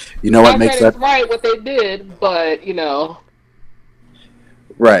 You know what makes that right? What they did, but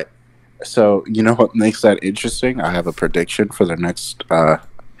right. So you know what makes that interesting? I have a prediction for the next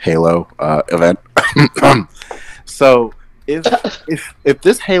Halo event. So if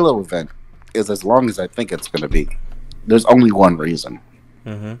this Halo event is as long as I think it's going to be, there's only one reason.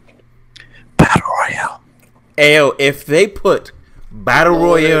 Mm-hmm. Battle Royale. Ayo, if they put Battle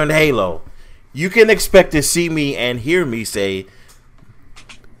Royale in Halo, you can expect to see me and hear me say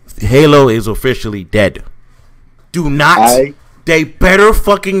Halo is officially dead. They better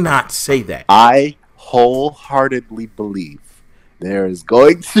fucking not say that. I wholeheartedly believe there is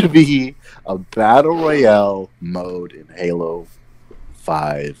going to be a Battle Royale mode in Halo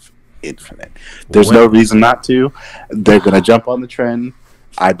 5 Infinite. There's no reason not to. They're going to jump on the trend.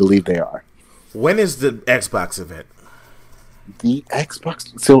 I believe they are. When is the Xbox event? The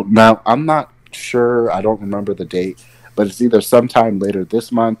Xbox. So now I'm not sure. I don't remember the date, but it's either sometime later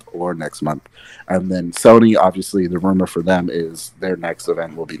this month or next month. And then Sony, obviously, the rumor for them is their next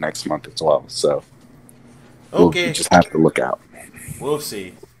event will be next month as well. So we'll just have to look out. We'll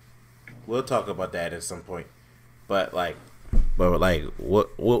see. We'll talk about that at some point. But what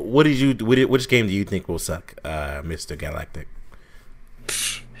did you? Which game do you think will suck, Mr. Galactic?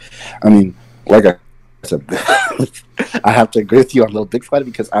 I mean, like I said, I have to agree with you on Little Big Planet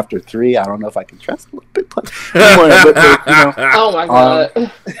because after 3, I don't know if I can trust Little Big Planet anymore. Oh my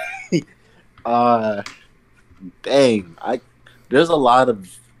god! Dang, there's a lot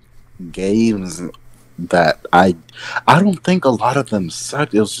of games that I don't think a lot of them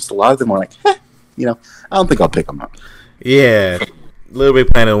sucked. It was just a lot of them were like, I don't think I'll pick them up. Yeah, Little Big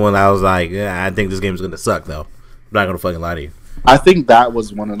Planet one. I was like, I think this game's gonna suck though. I'm not gonna fucking lie to you. I think that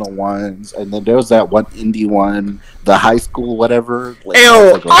was one of the ones, and then there was that one indie one, the high school whatever.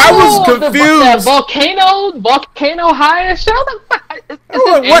 I was confused. Volcano High shit.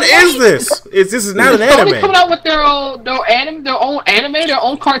 What is this? This is not an anime. Coming out with their own anime, their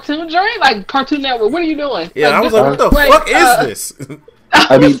own cartoon joint, like Cartoon Network. What are you doing? Yeah, I was like, what the fuck is this?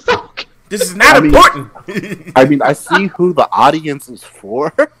 I mean, this is not important. I mean, I see who the audience is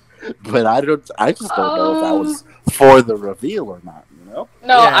for, but I just don't know if that was for the reveal or not. No,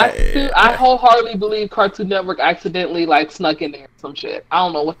 yeah, I wholeheartedly believe Cartoon Network accidentally snuck in there some shit. I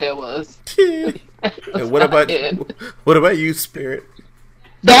don't know what that was. What about you, Spirit?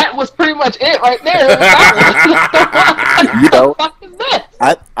 That was pretty much it right there. What the fuck is this?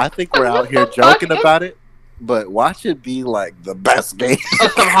 I think we're out here joking about it, but watch it be like the best game.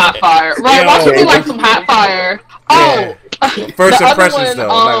 Some hot fire, right? Watch it be like some hot fire. Yeah. First impressions, though.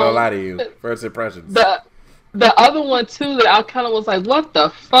 I'm not gonna lie to you. First impressions. The other one too that I kind of was like, what the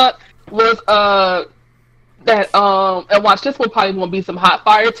fuck was and watch this one probably gonna be some hot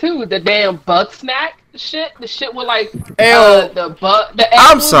fire too. The damn bug snack shit. The shit with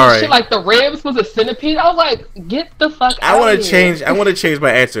I'm sorry. Shit, like the ribs was a centipede. I was like, get the fuck out. I want to change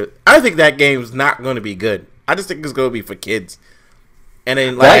my answer. I think that game's not going to be good. I just think it's going to be for kids. And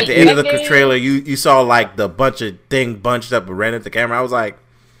then at the end of the trailer, you saw the bunch of thing bunched up and ran at the camera. I was like,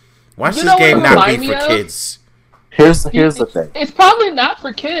 watch this game not be for kids. Here's the thing. It's probably not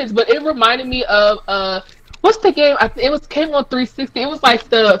for kids, but it reminded me of what's the game? Came on 360. It was like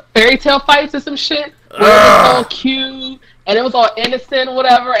the fairy tale fights or some shit. Where it was on cue and it was all innocent or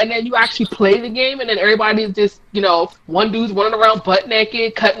whatever, and then you actually play the game, and then everybody's just, one dude's running around butt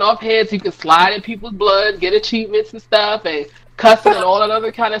naked, cutting off heads, you can slide in people's blood, get achievements and stuff, and cussing and all that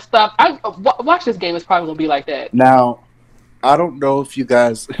other kind of stuff. Watch this game, it's probably going to be like that. Now, I don't know if you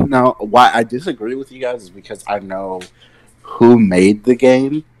guys... Now, why I disagree with you guys is because I know who made the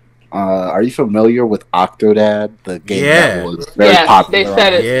game. Are you familiar with Octodad, the game that was very popular? They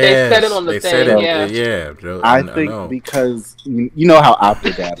said it. They said it on the thing. Joe, I think because you know how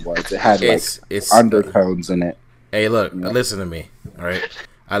Octodad was. It had it's undertones in it. Hey, look, listen to me. All right,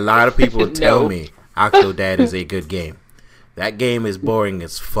 a lot of people tell me Octodad is a good game. That game is boring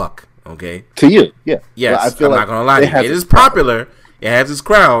as fuck. Okay, to you, yeah. Yes, I feel I'm not gonna lie to you. It is popular. It has its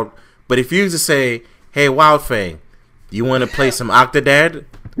crowd. But if you just say, "Hey, Wildfang, you want to play some Octodad?"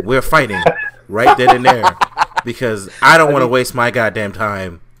 We're fighting right then and there because I don't want to waste my goddamn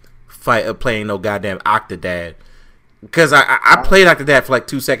time playing no goddamn Octodad. Because I played Octodad for like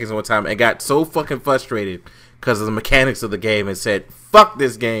 2 seconds one time and got so fucking frustrated because of the mechanics of the game and said, "Fuck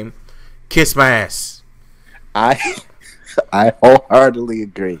this game, kiss my ass." I wholeheartedly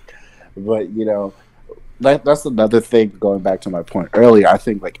agree, but that's another thing. Going back to my point earlier, I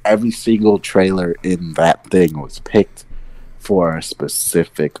think like every single trailer in that thing was picked for a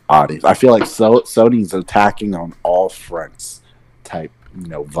specific audience. I feel like Sony's attacking on all fronts type,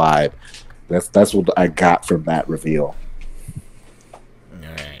 vibe. That's what I got from that reveal. All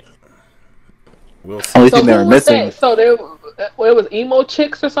right. We'll see. Only thing they were missing. So there was emo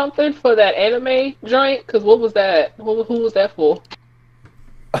chicks or something for that anime joint. Because what was that? Who was that for?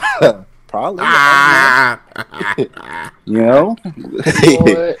 Probably.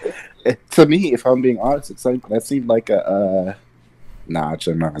 To me, if I'm being honest, that seemed like a. Nah,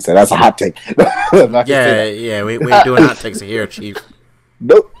 I'm not gonna say that's a hot take. Yeah, we ain't doing hot takes here, Chief.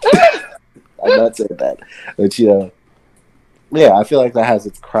 Nope, I'm not saying that. But yeah, I feel like that has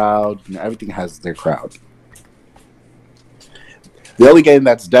its crowd. Everything has their crowd. The only game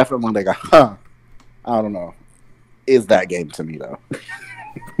that's definitely like I don't know, is that game to me though.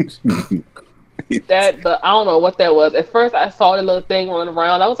 But I don't know what that was. At first, I saw the little thing running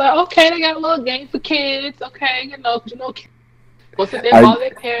around. I was like, okay, they got a little game for kids. Okay, what's it? They call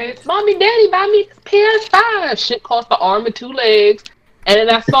their parents, "Mommy, Daddy, buy me this PS5." Shit cost an arm and 2 legs. And then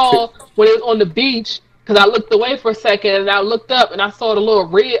I saw when it was on the beach, because I looked away for a second and I looked up and I saw the little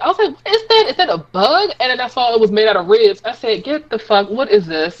rib. I was like, "What is that? Is that a bug?" And then I saw it was made out of ribs. I said, "Get the fuck! What is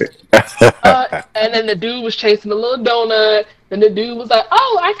this?" And then the dude was chasing the little donut. And the dude was like,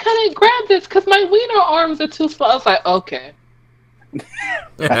 "Oh, I couldn't grab this because my wiener arms are too small." I was like, "Okay."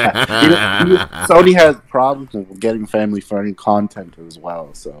 Sony has problems with getting family-friendly content as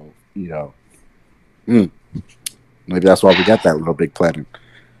well, so maybe that's why we got that Little Big Planet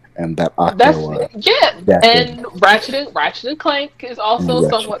and that Octo. And Ratchet and Clank is also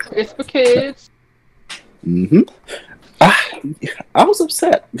somewhat it's for kids. Mm-hmm. I was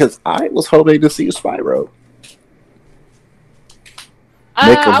upset because I was hoping to see Spyro.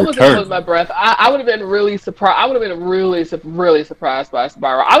 I wasn't holding my breath. I would have been really surprised. I would have been really surprised by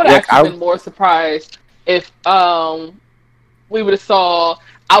Spyro. I would have actually been more surprised if we would have saw.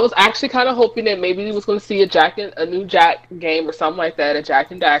 I was actually kind of hoping that maybe we was going to see a new Jack game or something like that, a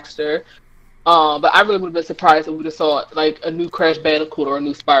Jack and Daxter. But I really would have been surprised if we would have saw like a new Crash Bandicoot or a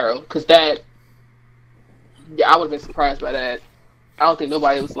new Spyro, because I would have been surprised by that. I don't think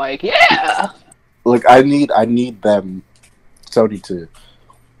nobody was like, yeah. Look, I need them, Sony, to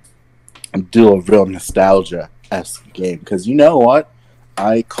do a real nostalgia-esque game, because you know what?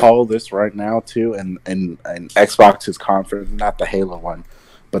 I call this right now too, and Xbox is confident, not the Halo one,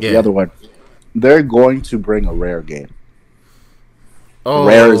 but the other one. They're going to bring a Rare game.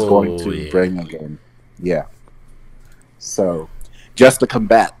 Rare is going to bring a game. Yeah. So, just to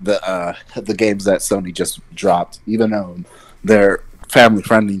combat the games that Sony just dropped, even though they're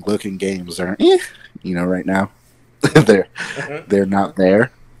family-friendly looking games are, right now, they're not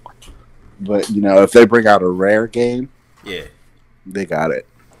there. But if they bring out a Rare game, they got it.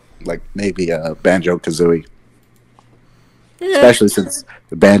 Like maybe a Banjo-Kazooie. Especially since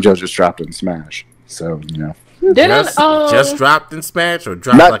the Banjo just dropped in Smash. So, just dropped in Smash or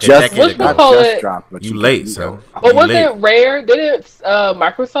dropped not like just, a decade ago? Not just dropped, but you late, so. But wasn't it Rare? Didn't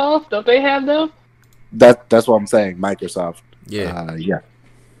Microsoft? Don't they have them? That's what I'm saying. Microsoft. Yeah.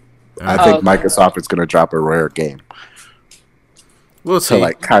 I think Microsoft is going to drop a Rare game. We'll see.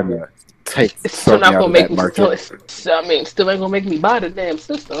 To kind of take it's still not going to make me. Still ain't going to make me buy the damn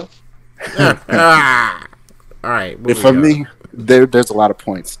system. All right. For me, there's a lot of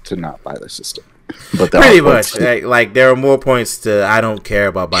points to not buy the system. But pretty much, like there are more points to I don't care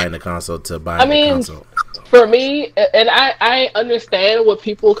about buying the console to buy the console. For me, and I understand what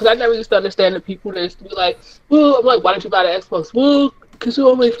people, because I never used to understand the people that used to be like, well, I'm like, why didn't you buy the Xbox? Well, because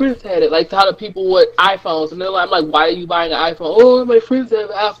all my friends had it. Like, how the people with iPhones, and they're like, I'm like, why are you buying an iPhone? Oh, my friends have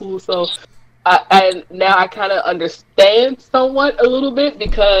Apple, so. And now I kind of understand somewhat a little bit,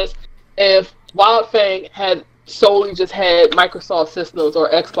 because if Wildfang had solely just had Microsoft systems or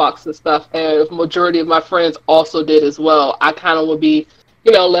Xbox and stuff, and if majority of my friends also did as well, I kind of would be,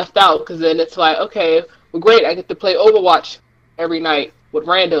 left out, because then it's like, okay, well, great, I get to play Overwatch every night with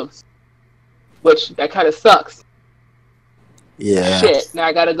randoms, which that kind of sucks. Yeah. Shit, now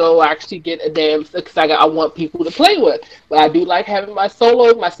I gotta go actually get a damn, because I want people to play with. But I do like having my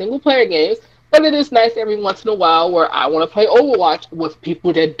single player games. But it is nice every once in a while where I want to play Overwatch with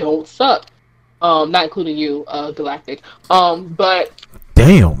people that don't suck. Not including you, Galactic. But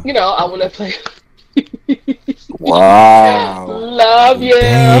damn, I want to play. Wow. Love you.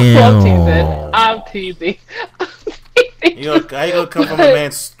 Damn. I'm teasing. How you gonna come from a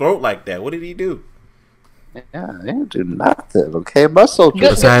man's throat like that? What did he do? Yeah, they didn't do nothing. Okay, muscle.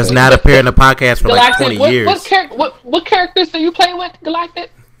 Besides not appear in the podcast for Galactic, like 20 years. What characters do you play with,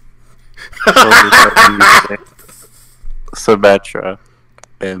 Galactic? Symmetra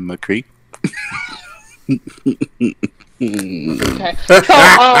and McCree. Okay.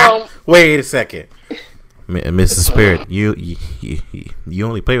 So, wait a second, Mr. Spirit, you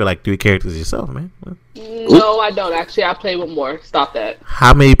only play with like 3 characters yourself, man. No, I don't. Actually, I play with more. Stop that.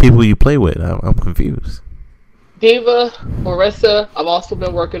 How many people you play with? I'm confused. Diva, Marissa. I've also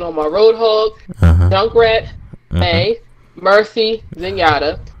been working on my Roadhog, Junkrat, May, Mercy,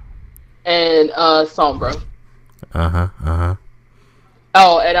 Zenyatta, and Sombra.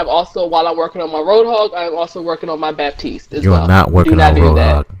 Oh, and I'm also, while I'm working on my Roadhog, I'm also working on my Baptiste as You're well. not working on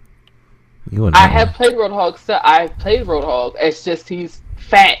Roadhog. I have played Roadhog, so I've played Roadhog. It's just he's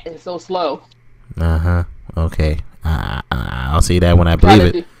fat and so slow. Okay. I'll see that when I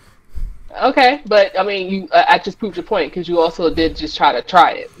believe it. Okay, but I mean, I just proved your point, because you also did just try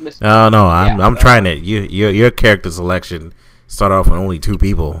it. Oh no, I'm trying it. Your character selection start off with only 2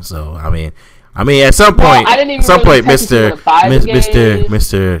 people, so I mean, at some point, Mr.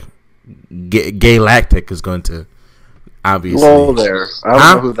 Galactic is going to obviously. Whoa there! I don't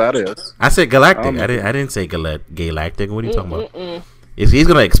know who that is. I said Galactic. I didn't say Galactic. What are you talking about? He's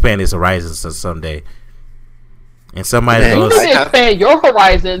going to expand his horizons someday. And somebody's going to expand your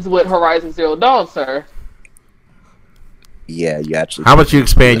horizons with Horizon Zero Dawn, sir. Yeah, you actually. How about you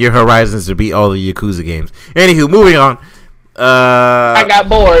expand your horizons to beat all the Yakuza games? Anywho, moving on. I got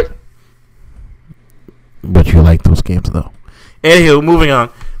bored. But you like those games, though. Anywho, moving on.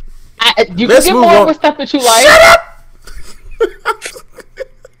 You can get more with stuff that you like. Shut up!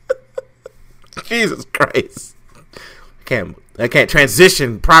 Jesus Christ. I can't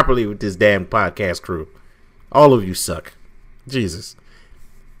transition properly with this damn podcast crew. All of you suck. Jesus.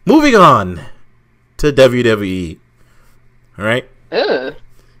 Moving on to WWE. All right?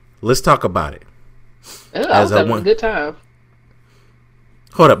 Let's talk about it. I was having a good time.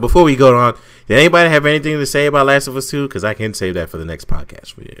 Hold up. Before we go on, did anybody have anything to say about Last of Us 2? Because I can save that for the next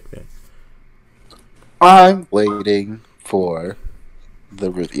podcast for you. Okay? I'm waiting for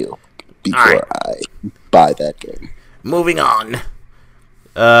the review before I buy that game. Moving on.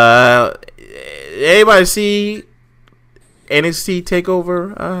 Anybody see NXT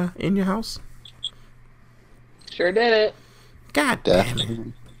TakeOver in your house? Sure did it. God damn it.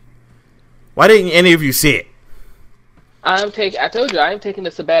 Why didn't any of you see it? I told you, I am taking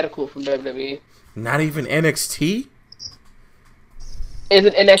a sabbatical from WWE. Not even NXT? Is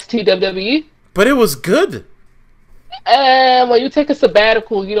it NXT WWE? But it was good. When you take a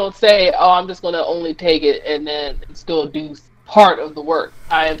sabbatical, you don't say, "Oh, I'm just going to only take it and then still do part of the work."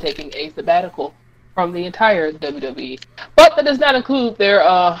 I am taking a sabbatical from the entire WWE, but that does not include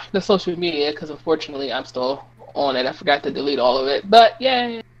the social media, because unfortunately I'm still on it. I forgot to delete all of it, but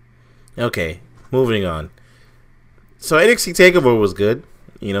yeah. Okay, moving on. So NXT TakeOver was good.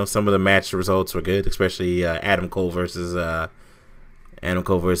 You know, some of the match results were good, especially Adam Cole versus the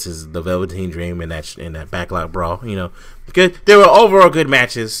Velveteen Dream in that backlot brawl. You know, good. There were overall good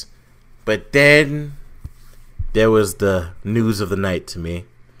matches, but then there was the news of the night to me.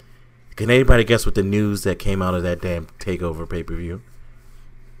 Can anybody guess what the news that came out of that damn TakeOver pay-per-view?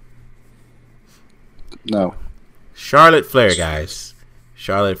 No. Charlotte Flair, guys.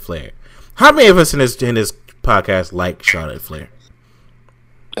 Charlotte Flair. How many of us in this podcast like Charlotte Flair?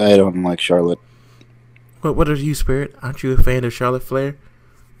 I don't like Charlotte. What are you, Spirit? Aren't you a fan of Charlotte Flair?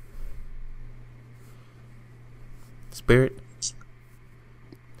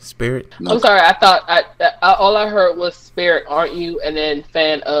 Spirit. No. I'm sorry. I thought all I heard was Spirit, aren't you? And then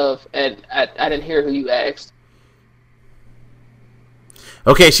fan of, and I didn't hear who you asked.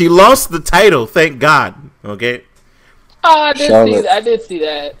 Okay, she lost the title. Thank God. Okay. Oh, I did Charlotte. see that. I did see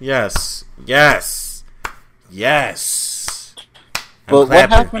that. Yes. Yes. Yes. I'm But what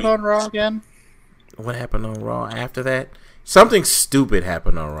clapping. happened on Raw again? What happened on Raw after that? Something stupid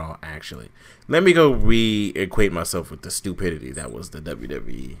happened on Raw, actually. Let me go re-equate myself with the stupidity that was the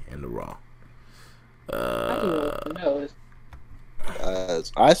WWE and the Raw. I don't know.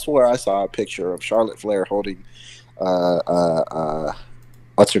 I swear I saw a picture of Charlotte Flair holding,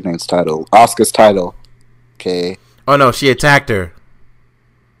 what's her name's title? Asuka's title. Okay. Oh, no, she attacked her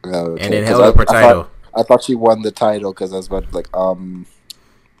Okay, and then 'cause held up her title. I thought she won the title because I was about to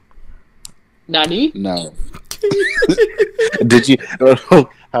Nani? no. Did you?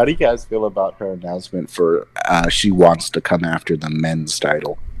 How do you guys feel about her announcement for she wants to come after the men's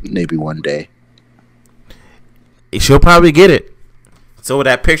title maybe one day? She'll probably get it. So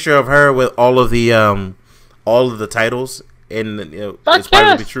that picture of her with all of the titles, and it's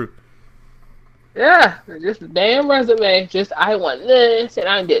probably true. Yeah, just a damn resume. Just I want this, and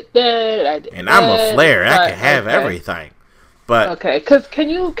I did that, and I did And that. I'm a Flair. I But, can have everything. But okay, because can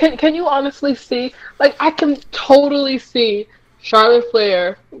you honestly see? Like, I can totally see Charlotte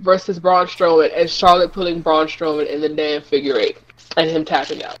Flair versus Braun Strowman, and Charlotte putting Braun Strowman in the damn figure eight, and him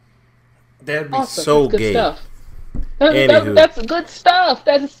tapping out. that'd be Awesome. so That's good gay. stuff. Anywho. That's good stuff.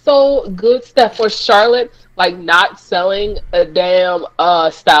 That's so good stuff. For Charlotte, like, not selling a damn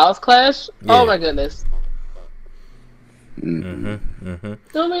Styles Clash. Yeah. Oh my goodness. Mm-hmm. It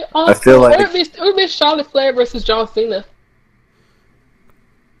would be awesome. I feel like it would be Charlotte Flair versus John Cena.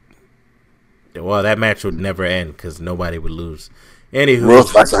 Well, that match would never end because nobody would lose. Anywho,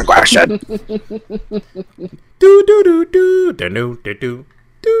 ruthless aggression. do do do do do do do do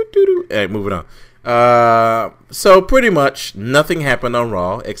do do. All right, moving on. So pretty much nothing happened on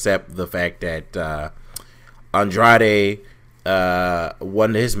Raw except the fact that Andrade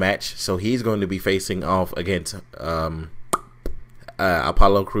won his match, so he's going to be facing off against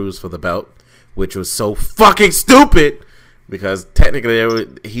Apollo Crews for the belt, which was so fucking stupid because technically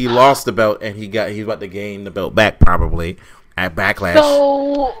he lost the belt and he's about to gain the belt back probably at Backlash.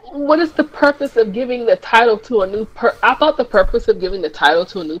 So, what is the purpose of giving the title to a new I thought the purpose of giving the title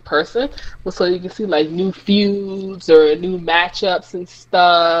to a new person was so you can see, like, new feuds or new matchups and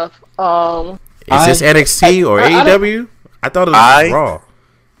stuff. Is this NXT or AEW? I thought it was Raw.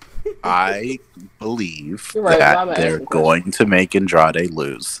 I believe You're right, that my they're bad. going to make Andrade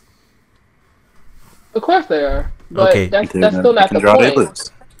lose. Of course they are, but Okay. that's They're gonna still not make the Andrade point.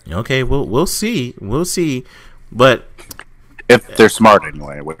 lose. Okay, we'll see. We'll see. But If they're smart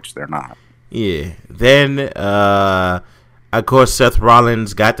anyway, which they're not. yeah, then of course Seth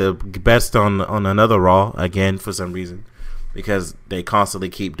Rollins got the best on another Raw again for some reason because they constantly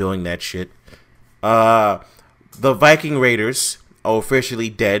keep doing that shit. The Viking Raiders are officially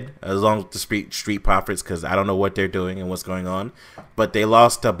dead along with the Street Profits because I don't know what they're doing and what's going on, but they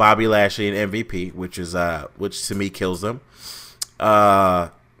lost to Bobby Lashley and MVP, which to me kills them.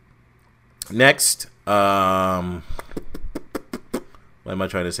 Next, what am I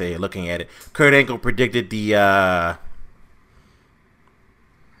trying to say? Looking at it, Kurt Angle predicted the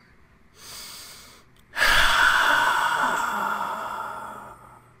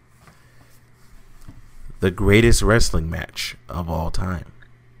greatest wrestling match of all time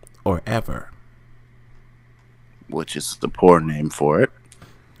or ever. Which is the poor name for it.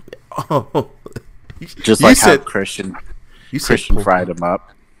 Oh, Just like how Christian fried him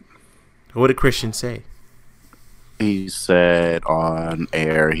up. What did Christian say? He said on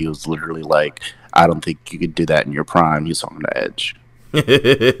air, he was literally like, I don't think you could do that in your prime. He's on the edge.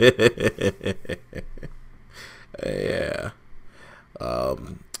 Yeah.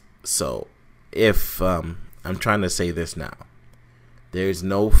 So, if I'm trying to say this now, there's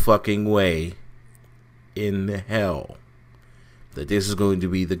no fucking way in hell that this is going to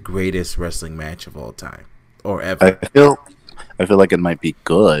be the greatest wrestling match of all time or ever. I feel like it might be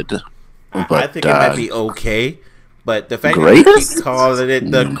good. But, I think it might be okay, but the fact that greatest? you keep calling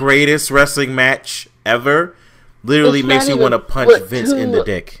it the greatest wrestling match ever literally It's makes not you want to even punch what Vince in the two-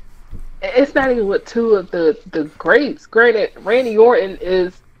 dick. It's not even with two of the greats. Granted, Randy Orton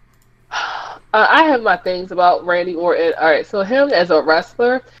is. I have my things about Randy Orton. All right, so him as a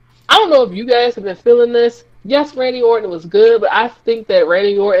wrestler, I don't know if you guys have been feeling this. Yes, Randy Orton was good, but I think that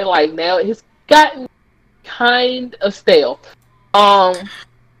Randy Orton, like, now he's gotten kind of stale.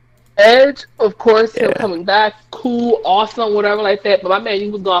 Edge, of course, him coming back, cool, awesome, whatever like that. But my man, he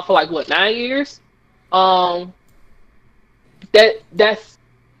was gone for like what, 9 years. That's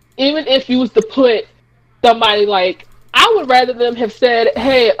even if you was to put somebody like, I would rather them have said,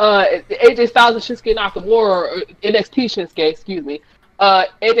 "Hey, AJ Styles and Shinsuke Nakamura, or NXT Shinsuke, excuse me,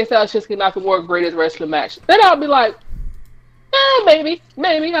 AJ Styles Shinsuke Nakamura greatest wrestling match." Then I'll be like, maybe.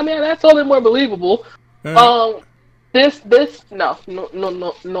 I mean, that's a little more believable. This, no,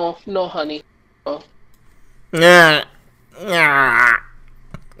 honey. No. Yeah.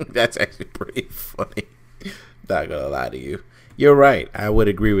 That's actually pretty funny. Not gonna lie to you. You're right. I would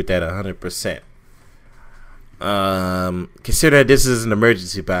agree with that 100%. Consider that this is an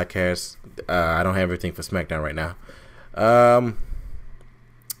emergency podcast. I don't have everything for SmackDown right now.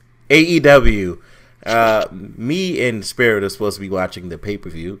 AEW. Me and Spirit are supposed to be watching the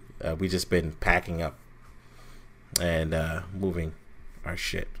pay-per-view. We just been packing up and moving our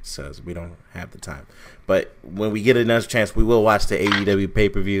shit, so we don't have the time. But when we get another chance, we will watch the AEW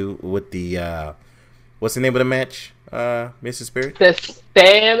pay-per-view with the what's the name of the match, Mrs. Spirit? The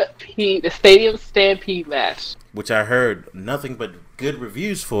Stampede, the Stadium Stampede match, which I heard nothing but good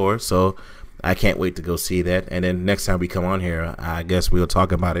reviews for, so I can't wait to go see that. And then next time we come on here, I guess we'll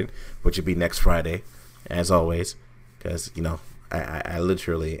talk about it, which will be next Friday, as always, because you know I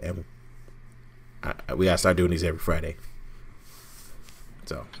literally am. We gotta start doing these every Friday.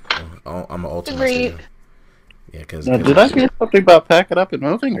 So I'm an ultimate. Yeah, because did I hear something about packing up and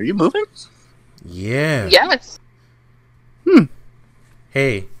moving? Are you moving? Yeah. Yes.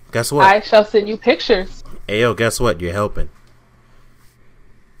 Hey, guess what? I shall send you pictures. Hey, yo, guess what? You're helping.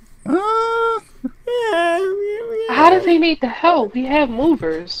 How does he need the help? We have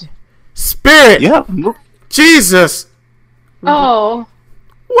movers. Spirit. Yeah. Jesus. Oh.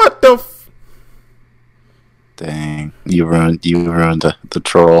 What the? Dang! You ruined the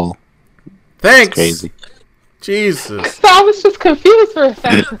troll. Thanks. That's crazy. Jesus. So I was just confused for a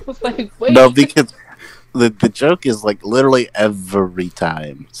second. I was like, wait. No, because the joke is like literally every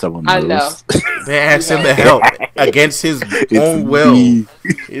time someone moves. I know. They asked him to help against his own will. Me.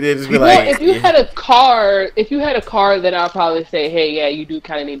 He didn't just be like, if you had a car, then I'll probably say, hey, yeah, you do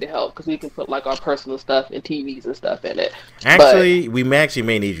kind of need to help because we can put like our personal stuff and TVs and stuff in it. Actually, we may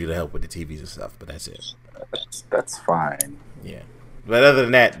need you to help with the TVs and stuff, but that's it. That's fine. Yeah, but other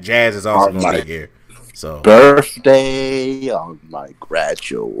than that, Jazz is also going to be here. So birthday, on my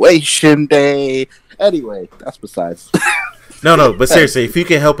graduation day. Anyway, that's besides. No, but seriously, if you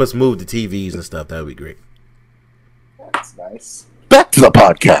can help us move the TVs and stuff, that would be great. That's nice. Back to the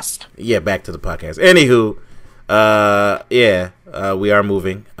podcast. Yeah, back to the podcast. Anywho, we are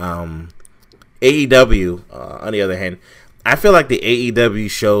moving. AEW, on the other hand, I feel like the AEW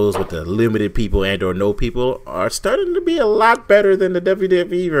shows with the limited people and or no people are starting to be a lot better than the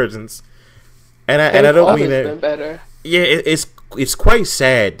WWE versions. And I don't mean that. Been better. Yeah, it's quite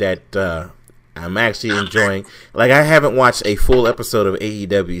sad that I'm actually enjoying. Like, I haven't watched a full episode of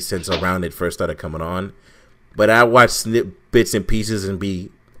AEW since around it first started coming on, but I watch bits and pieces and be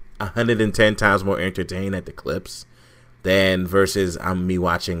 110 times more entertained at the clips than versus me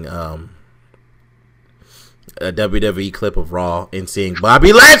watching a WWE clip of Raw and seeing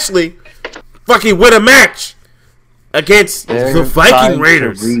Bobby Lashley fucking win a match against the Viking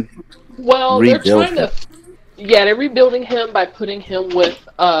Raiders. Well, they're trying to. Yeah, they're rebuilding him by putting him with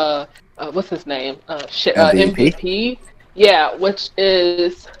what's his name? MVP. Yeah, which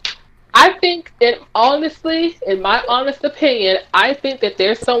is, I think, honestly, in my honest opinion, I think that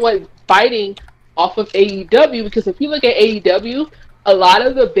they're somewhat fighting off of AEW, because if you look at AEW, a lot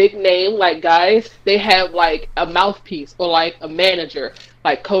of the big name like guys, they have like a mouthpiece or like a manager.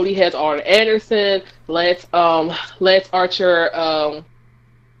 Like Cody has Arn Anderson, Lance Archer.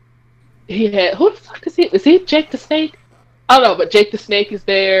 He had, who the fuck is he? Is he Jake the Snake? I don't know, but Jake the Snake is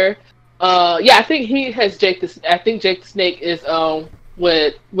there. Yeah, I think he has I think Jake the Snake is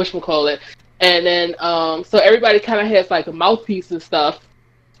with whatchamacallit. And then so everybody kind of has like a mouthpiece and stuff.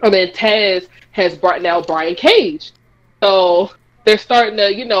 And then Taz has brought now Brian Cage. So they're starting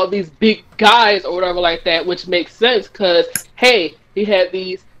to, these big guys or whatever like that, which makes sense because, hey, he had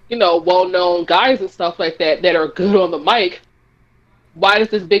these, well-known guys and stuff like that that are good on the mic. Why does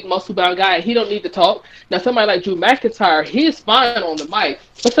this big muscle-bound guy, he don't need to talk? Now, somebody like Drew McIntyre, he's fine on the mic.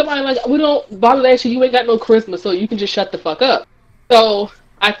 But somebody like, Bobby Lashley, you ain't got no charisma, so you can just shut the fuck up. So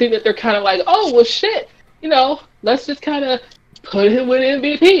I think that they're kind of like, oh, well, shit, let's just kind of put him with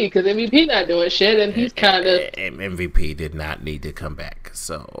MVP, because MVP not doing shit, and he's kind of... MVP did not need to come back,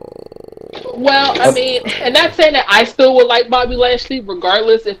 so... Well, I mean, and not saying that I still would like Bobby Lashley,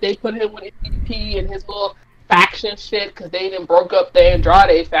 regardless if they put him with MVP and his little faction shit, because they didn't broke up the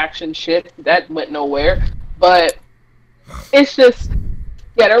Andrade faction shit. That went nowhere. But it's just,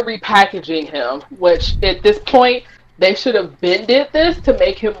 yeah, they're repackaging him, which at this point, they should have did this to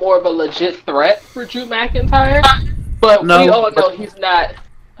make him more of a legit threat for Drew McIntyre. But we all know he's not.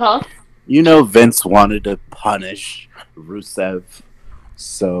 Huh? You know, Vince wanted to punish Rusev,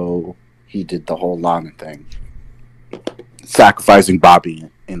 so he did the whole Lana thing, sacrificing Bobby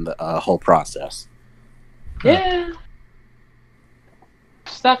in the whole process. Yeah.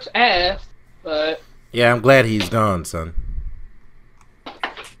 Sucks ass, but... Yeah, I'm glad he's gone, son.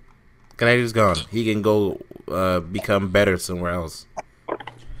 Glad he's gone. He can go become better somewhere else.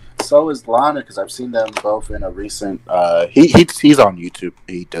 So is Lana, because I've seen them both in a recent... he's on YouTube.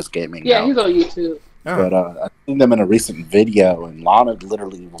 He does gaming now. He's on YouTube. Oh. But I've seen them in a recent video, and Lana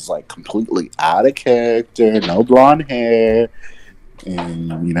literally was like completely out of character, no blonde hair,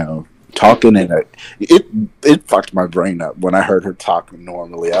 and, you know... talking in it fucked my brain up when I heard her talking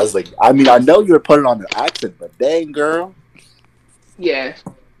normally. I was like, I mean, I know you were putting on the accent, but dang, girl. Yeah.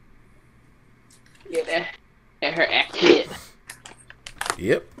 Yeah, that and her accent.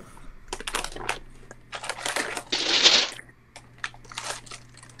 Yep.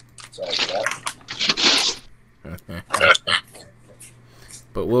 Sorry for that.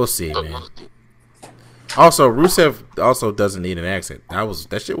 But we'll see, man. Also, Rusev also doesn't need an accent.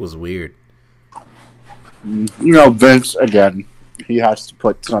 That shit was weird. You know, Vince, again, he has to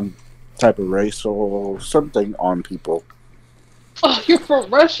put some type of racial something on people. Oh, you're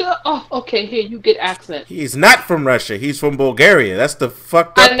from Russia? Oh, okay, here, you get accent. He's not from Russia. He's from Bulgaria. That's the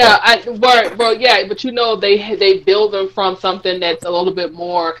fucked up I know. Bro, yeah, but you know, they build them from something that's a little bit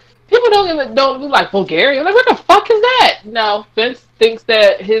more... People don't like Bulgaria. Like, what the fuck is that? No, Vince thinks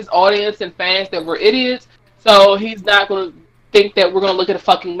that his audience and fans that we're idiots, so he's not going to think that we're going to look at a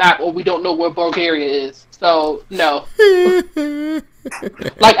fucking map or we don't know where Bulgaria is. So, no.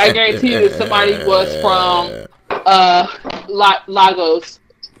 Like, I guarantee you if somebody was from Lagos,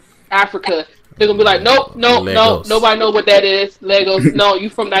 Africa, they're going to be like, nope, Lagos. nobody know what that is. Lagos, no, you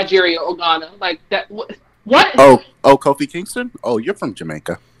from Nigeria or Ghana. Like, that, what? Oh, Kofi Kingston? Oh, you're from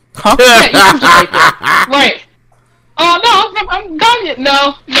Jamaica. Huh? Yeah, you from Jamaica. Right. Oh, no, I'm Ghanaian.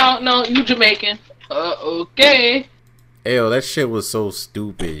 No, you Jamaican. Okay. Yo, that shit was so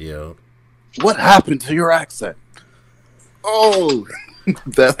stupid, yo. What happened to your accent? Oh,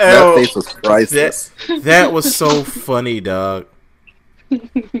 that face was priceless. That was so funny, dog.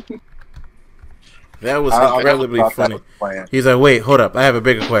 That was incredibly funny. He's like, wait, hold up. I have a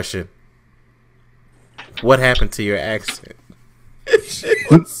bigger question. What happened to your accent? Shit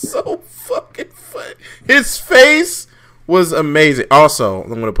was so fucking funny. His face was amazing. Also, I'm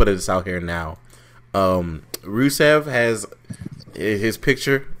going to put this out here now. Rusev has his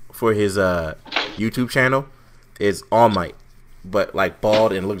picture for his YouTube channel is All Might, but like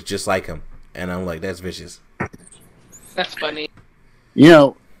bald and looks just like him. And I'm like, that's vicious. That's funny. You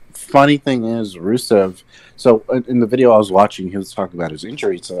know, funny thing is, Rusev, so in the video I was watching, he was talking about his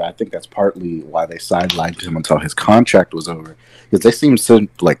injury, so I think that's partly why they sidelined him until his contract was over. Because they seemed so,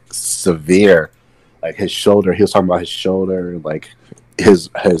 like, severe. Like, his shoulder, he was talking about his shoulder, like, his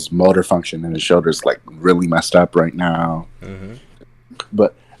motor function in his shoulder is, like, really messed up right now. Mm-hmm.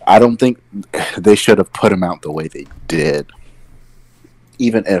 But I don't think they should have put him out the way they did,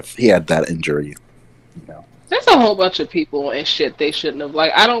 even if he had that injury, you know. There's a whole bunch of people and shit they shouldn't have.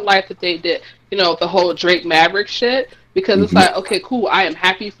 Like, I don't like that they did, you know, the whole Drake Maverick shit, because it's like, okay, cool, I am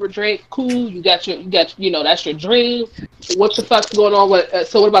happy for Drake. Cool, you got, you know, that's your dream. What the fuck's going on with?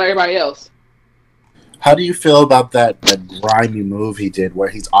 So what about everybody else? How do you feel about that grimy move he did, where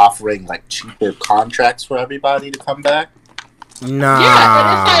he's offering like cheaper contracts for everybody to come back? Nah.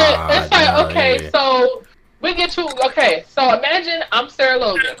 Yeah, but it's like okay, so we get to okay. So imagine I'm Sarah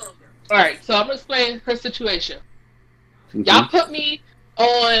Logan. All right, so I'm gonna explain her situation. Mm-hmm. Y'all put me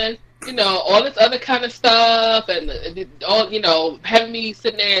on, you know, all this other kind of stuff, and all, you know, having me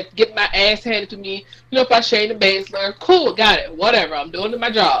sitting there getting my ass handed to me, you know, by Shayna Baszler. Cool, got it. Whatever, I'm doing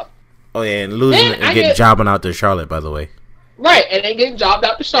my job. Oh yeah, and losing and getting jobbing out to Charlotte, by the way. Right, and then getting jobbed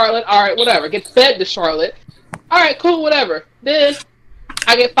out to Charlotte. All right, whatever. Get fed to Charlotte. All right, cool, whatever. Then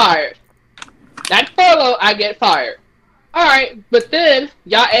I get fired. Not furlough, I get fired. All right, but then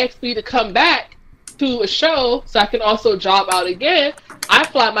y'all asked me to come back to a show so I can also job out again. I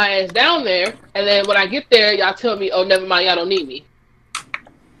fly my ass down there, and then when I get there, y'all tell me, oh, never mind, y'all don't need me.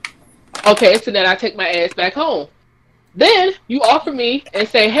 Okay, so then I take my ass back home. Then you offer me and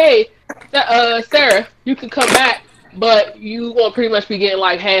say, hey, Sarah, you can come back, but you will pretty much be getting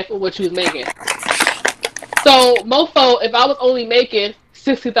like half of what you was making. So, mofo, if I was only making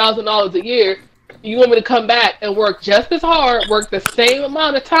 $60,000 a year, you want me to come back and work just as hard, work the same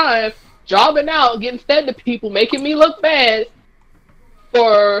amount of time, jobbing out, getting fed to people, making me look bad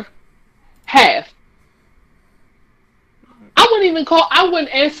for half. I wouldn't even call. I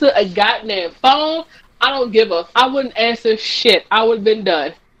wouldn't answer a goddamn phone. I wouldn't answer shit. I would have been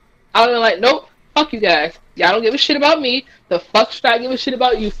done. I would have been like, nope, fuck you guys. Y'all don't give a shit about me. The fuck should I give a shit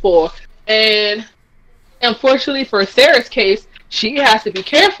about you for? And unfortunately for Sarah's case, she has to be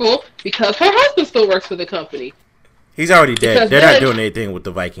careful because her husband still works for the company. He's already dead. Because they're not doing anything with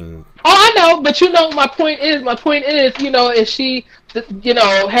the Viking. Oh, I know, but my point is, if she,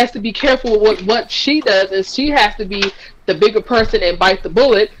 has to be careful with what she does, and she has to be the bigger person and bite the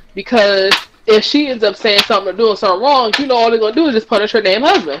bullet, because if she ends up saying something or doing something wrong, all they're gonna do is just punish her damn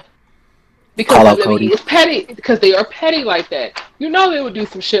husband. Because it's petty. Because they are petty like that. They would do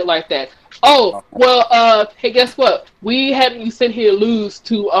some shit like that. Oh, well, hey, guess what? We having you sit here lose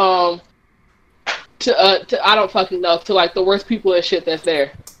to I don't fucking know, to like the worst people and shit that's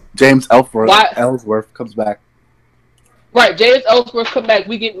there. James Ellsworth comes back. Right, James Ellsworth come back.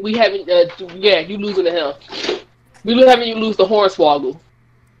 You losing to him. We having you lose the Hornswoggle.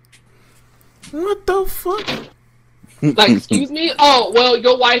 What the fuck? Like, excuse me? Oh, well,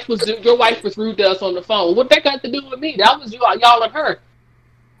 your wife was rude to us on the phone. What that got to do with me? That was y'all and her.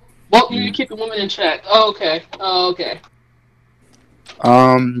 Well, you keep the woman in check. Oh, okay.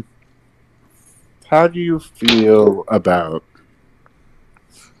 How do you feel about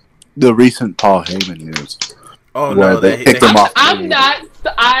the recent Paul Heyman news? Oh no, they picked him off.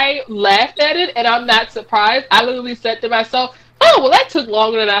 I laughed at it, and I'm not surprised. I literally said to myself, "Oh, well, that took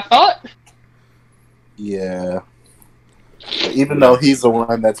longer than I thought." Yeah. Even though he's the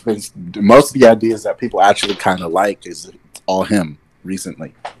one that's been most of the ideas that people actually kind of like is all him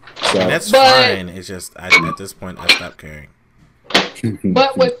recently. So that's fine. It's just at this point I stopped caring.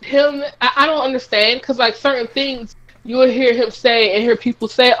 But with him, I don't understand, because like certain things you will hear him say and hear people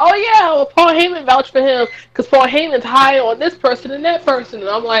say, "Oh yeah, well, Paul Heyman vouched for him because Paul Heyman's high on this person and that person," and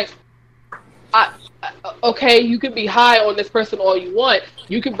I'm like, okay, you can be high on this person all you want.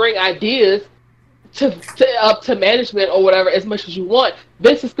 You can bring ideas up to management or whatever as much as you want.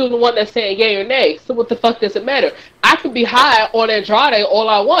 Vince is still the one that's saying yay or nay. So what the fuck does it matter? I can be high on Andrade all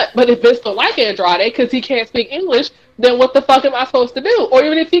I want, but if Vince don't like Andrade because he can't speak English, then what the fuck am I supposed to do? Or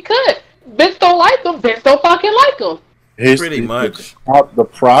even if he could, Vince don't like him. Vince don't fucking like him. Pretty much. The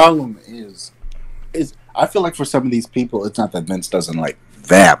problem is I feel like for some of these people, it's not that Vince doesn't like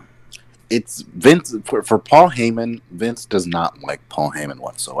them. It's Vince for Paul Heyman. Vince does not like Paul Heyman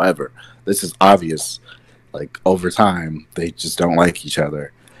whatsoever. This is obvious. Like over time, they just don't like each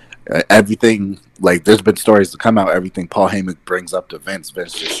other. Everything, like there's been stories to come out. Everything Paul Heyman brings up to Vince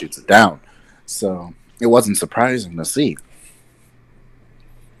just shoots it down. So it wasn't surprising to see.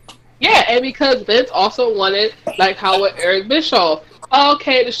 Yeah, and because Vince also wanted, like how with Eric Bischoff.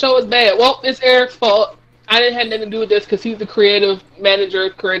 Okay, the show is bad. Well, it's Eric's fault. I didn't have nothing to do with this because he's the creative manager,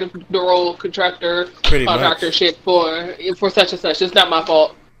 creative role contractor shit for such and such. It's not my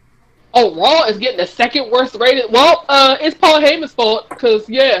fault. Oh, Raw is getting the second worst rated. Well, it's Paul Heyman's fault because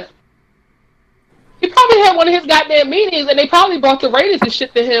yeah, he probably had one of his goddamn meetings and they probably brought the ratings and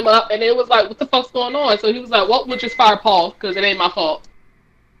shit to him up, and it was like, what the fuck's going on? So he was like, well, we'll just fire Paul because it ain't my fault.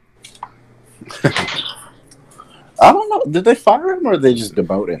 I don't know. Did they fire him or they just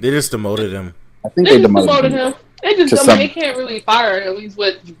demoted him? They just demoted him. I think they demoted him. They can't really fire him. He's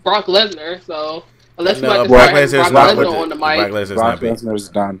with Brock Lesnar, so unless you like to Brock Lesnar on the mic. Brock Lesnar's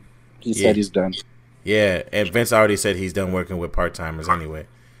done. He said he's done. Yeah, and Vince already said he's done working with part timers anyway.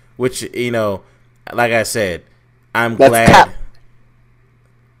 Which, like I said, I'm glad. Cap.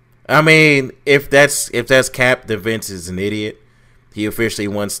 I mean, if that's Cap, then Vince is an idiot. He officially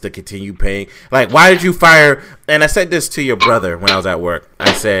wants to continue paying. Like, why did you fire? And I said this to your brother when I was at work.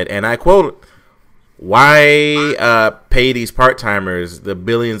 I said, and I quote, "Why pay these part timers the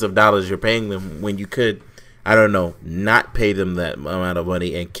billions of dollars you're paying them when you could, I don't know, not pay them that amount of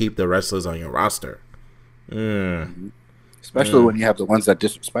money and keep the wrestlers on your roster?" Especially when you have the ones that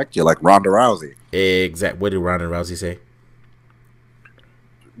disrespect you, like Ronda Rousey. Exactly. What did Ronda Rousey say?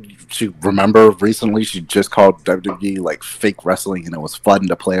 Remember recently she just called WWE like fake wrestling, and it was fun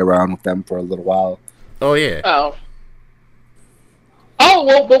to play around with them for a little while. Oh yeah. Oh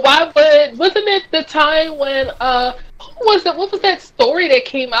well, but why? But wasn't it the time when what was that story that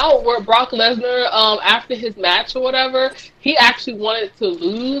came out where Brock Lesnar after his match or whatever, he actually wanted to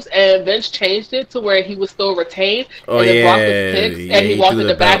lose and Vince changed it to where he was still retained, and then Brock was pissed and he walked in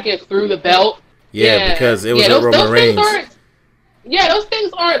the back and threw the belt. Yeah, because it was Roman Reigns. Yeah, those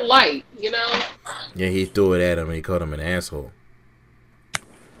things aren't light, Yeah, he threw it at him and he called him an asshole.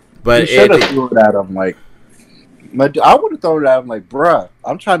 But he should have threw it at him like. I would have thrown it at him like, bruh,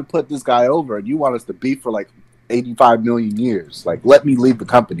 I'm trying to put this guy over, and you want us to beef for like 85 million years. Like, let me leave the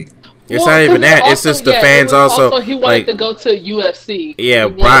company. It's not even that. It's just the fans also. He wanted to go to UFC. Yeah,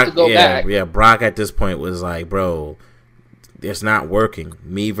 he Brock. To go back. Yeah. Brock at this point was like, bro, it's not working.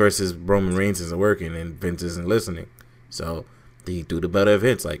 Me versus Roman Reigns isn't working, and Vince isn't listening. So he threw the belt at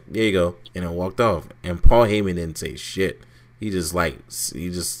Vince, like, there you go, and then walked off. And Paul Heyman didn't say shit. He just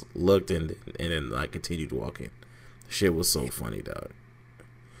looked and then like continued walking. Shit was so funny, dog.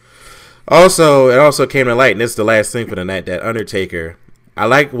 Also, it also came to light, and this is the last thing for the night, that Undertaker. I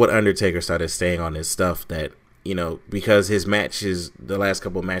like what Undertaker started saying on his stuff, that, you know, because his matches, the last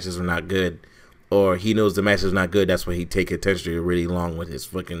couple of matches were not good, or he knows the match is not good, that's why he take attention really long with his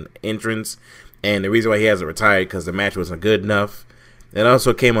fucking entrance. And the reason why he hasn't retired, because the match wasn't good enough. It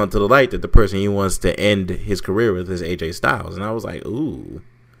also came onto the light that the person he wants to end his career with is AJ Styles. And I was like, ooh.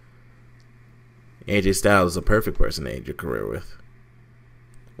 AJ Styles is a perfect person to end your career with.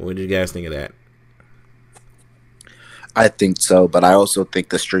 What did you guys think of that? I think so, but I also think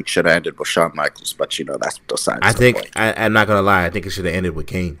the streak should have ended with Shawn Michaels. But you know, that's besides. I'm not gonna lie. I think it should have ended with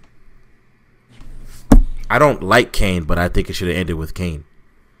Kane. I don't like Kane, but I think it should have ended with Kane.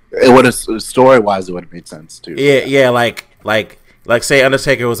 It would have, story wise, it would have made sense too. Yeah, like say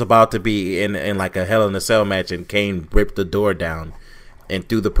Undertaker was about to be in like a Hell in a Cell match, and Kane ripped the door down and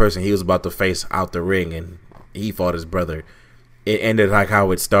threw the person he was about to face out the ring, and he fought his brother. It ended like how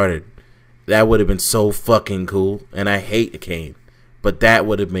it started. That would have been so fucking cool. And I hate Kane, but that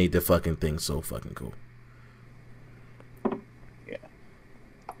would have made the fucking thing so fucking cool.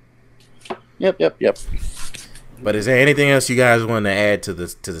 Yeah. Yep. But is there anything else you guys want to add to the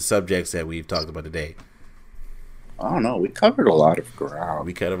subjects that we've talked about today? I don't know. We covered a lot of ground.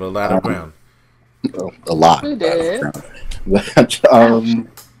 A lot. We did. But,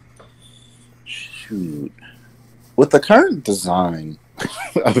 shoot. With the current design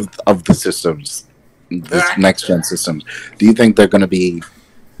of the systems, this next gen systems, do you think they're going to be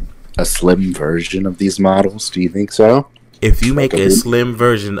a slim version of these models? Do you think so? If you make a slim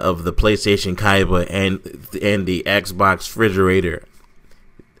version of the PlayStation Kaiba and the Xbox refrigerator,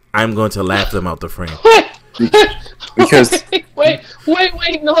 I'm going to laugh them out the frame. Because wait,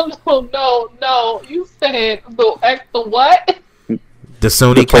 no. You said the what? The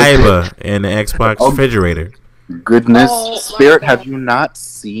Sony Kaiba and the Xbox refrigerator. Goodness, Spirit, have you not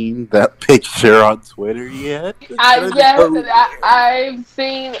seen that picture on Twitter yet? I've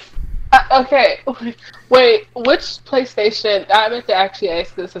seen. Okay, wait. Which PlayStation? I meant to actually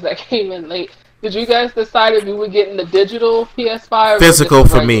ask this as I came in late. Did you guys decide if you were getting the digital PS5? Physical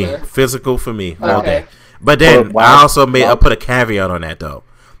for me all day. But then I also put a caveat on that though.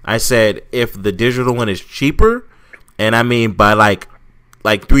 I said if the digital one is cheaper, and I mean by like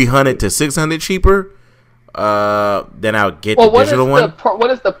 $300 to $600 cheaper, then I'll get the digital one. What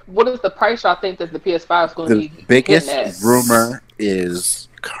is the price y'all think that the PS5 is going to be? The biggest rumor is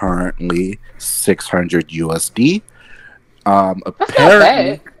currently $600 USD.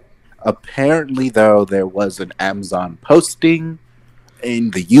 Apparently, though, there was an Amazon posting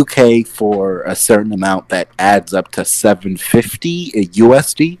in the UK for a certain amount that adds up to $750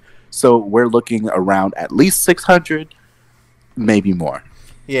 USD. So we're looking around at least 600, maybe more.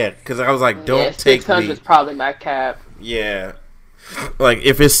 Yeah, because I was like, don't take 600 is probably my cap. Yeah. Like,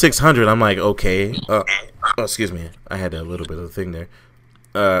 if it's 600, I'm like, okay. Excuse me. I had a little bit of a thing there.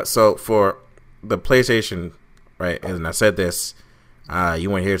 So, for the PlayStation, right, and I said this, you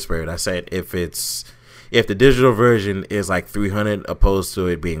weren't here, Spirit. I said, if the digital version is like 300 opposed to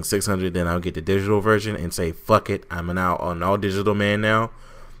it being 600, then I'll get the digital version and say, fuck it, I'm now an all-digital man now.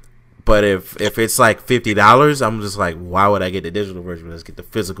 But if it's like $50, I'm just like, why would I get the digital version? Let's get the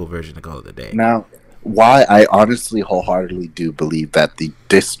physical version to call it a day. Now, why I honestly wholeheartedly do believe that the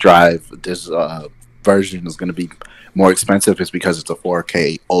disc drive, this version is going to be more expensive is because it's a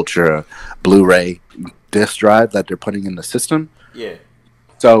 4K Ultra Blu-ray disc drive that they're putting in the system. Yeah.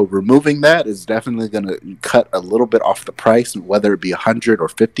 So removing that is definitely going to cut a little bit off the price, whether it be 100 or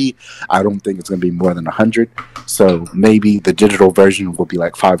 50. I don't think it's going to be more than 100. So maybe the digital version will be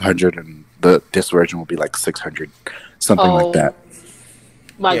like 500 and the disc version will be like 600, something like that.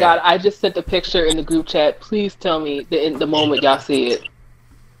 My God, I just sent a picture in the group chat. Please tell me the moment y'all see it.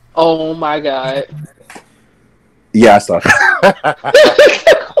 Oh my God. Yeah, I saw it.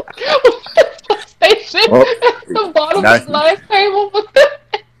 Station at the bottom of the last table.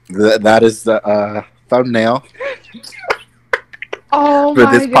 That is the thumbnail for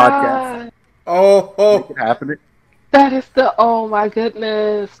this God. podcast. Make it happen. That is oh my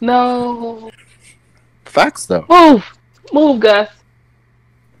goodness. No. Facts though. Move, Gus.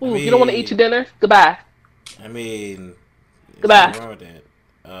 Move. You don't want to eat your dinner? Goodbye. I mean, goodbye. Wrong with that.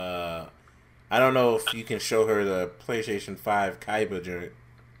 I don't know if you can show her the PlayStation 5 Kaiba joint.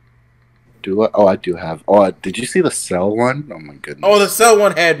 Do I? Oh, I do have. Oh, did you see the Cell one? Oh my goodness. Oh, the Cell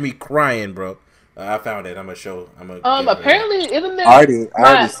one had me crying, bro. I found it. I'm gonna show. Apparently, isn't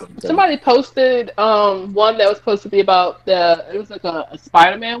there? Somebody posted one that was supposed to be about it was like a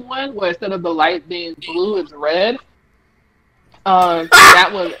Spider-Man one where instead of the light being blue, it's red. That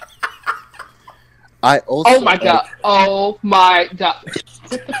one. I also. Oh my god! Oh my god!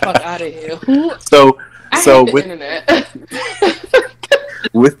 Get the fuck out of here! So with the internet.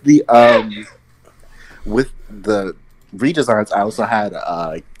 with the redesigns, I also had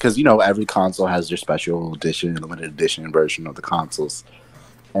because every console has their special edition, limited edition version of the consoles,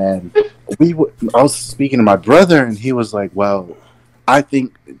 and I was speaking to my brother, and he was like, "Well, I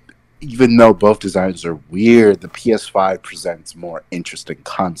think even though both designs are weird, the PS5 presents more interesting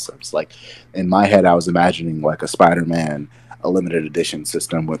concepts." Like in my head, I was imagining like a Spider-Man, a limited edition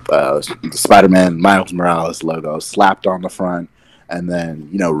system with the Spider-Man Miles Morales logo slapped on the front. And then,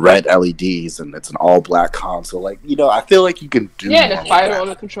 red LEDs, and it's an all-black console. Like, I feel like you can do the spider on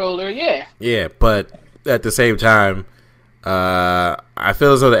the controller, yeah. Yeah, but at the same time, I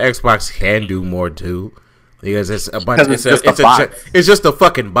feel as though the Xbox can do more, too. Because it's a bunch. It's just a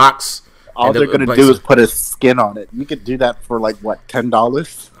fucking box. All they're going to do is put a skin on it. You could do that for, like, what,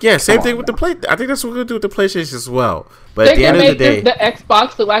 $10? Yeah, same thing with the Play. I think that's what we're going to do with the PlayStation as well. But at the end of the day... the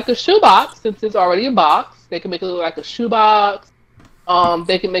Xbox look like a shoebox, since it's already a box. They can make it look like a shoebox.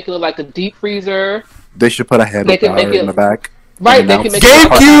 They can make it look like a deep freezer. They should put a handlebar in the back. Right, they can make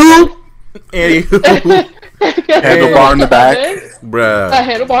GameCube! Handlebar in the back. Bruh. A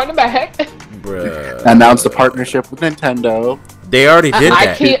handlebar in the back. Bruh. Announce a partnership with Nintendo. They already did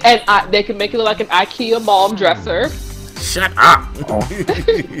that. And they can make it look like an IKEA mom dresser. Shut up.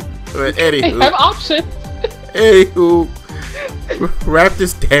 But anywho. They have options. Anywho. Wrap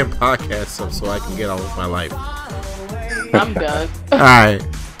this damn podcast up so I can get on with my life. I'm done. Alright.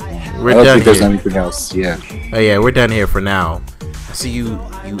 We're I don't done think there's here. anything else. Yeah. Oh yeah, we're done here for now. I see you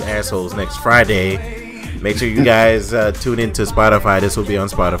assholes next Friday. Make sure you guys tune into Spotify. This will be on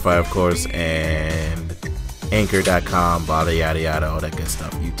Spotify, of course, and Anchor.com, blah, yada, yada, all that good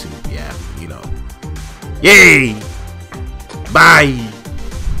stuff. YouTube, yeah, Yay! Bye!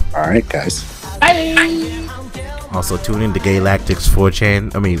 Alright, guys. Bye! Also, tune in to Gaylactics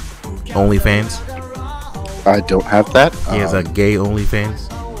 4chan. OnlyFans. I don't have that. He has a gay OnlyFans.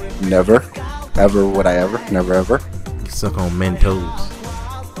 Never. Ever would I ever. Never ever. You suck on men toes.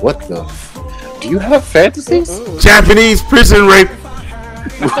 What the? Do you have fantasies? Japanese prison rape.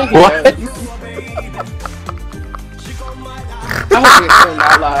 What? I hope it's still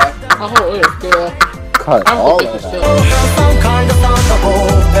not live. I hope it's still. Cut I all hope of it's that. still.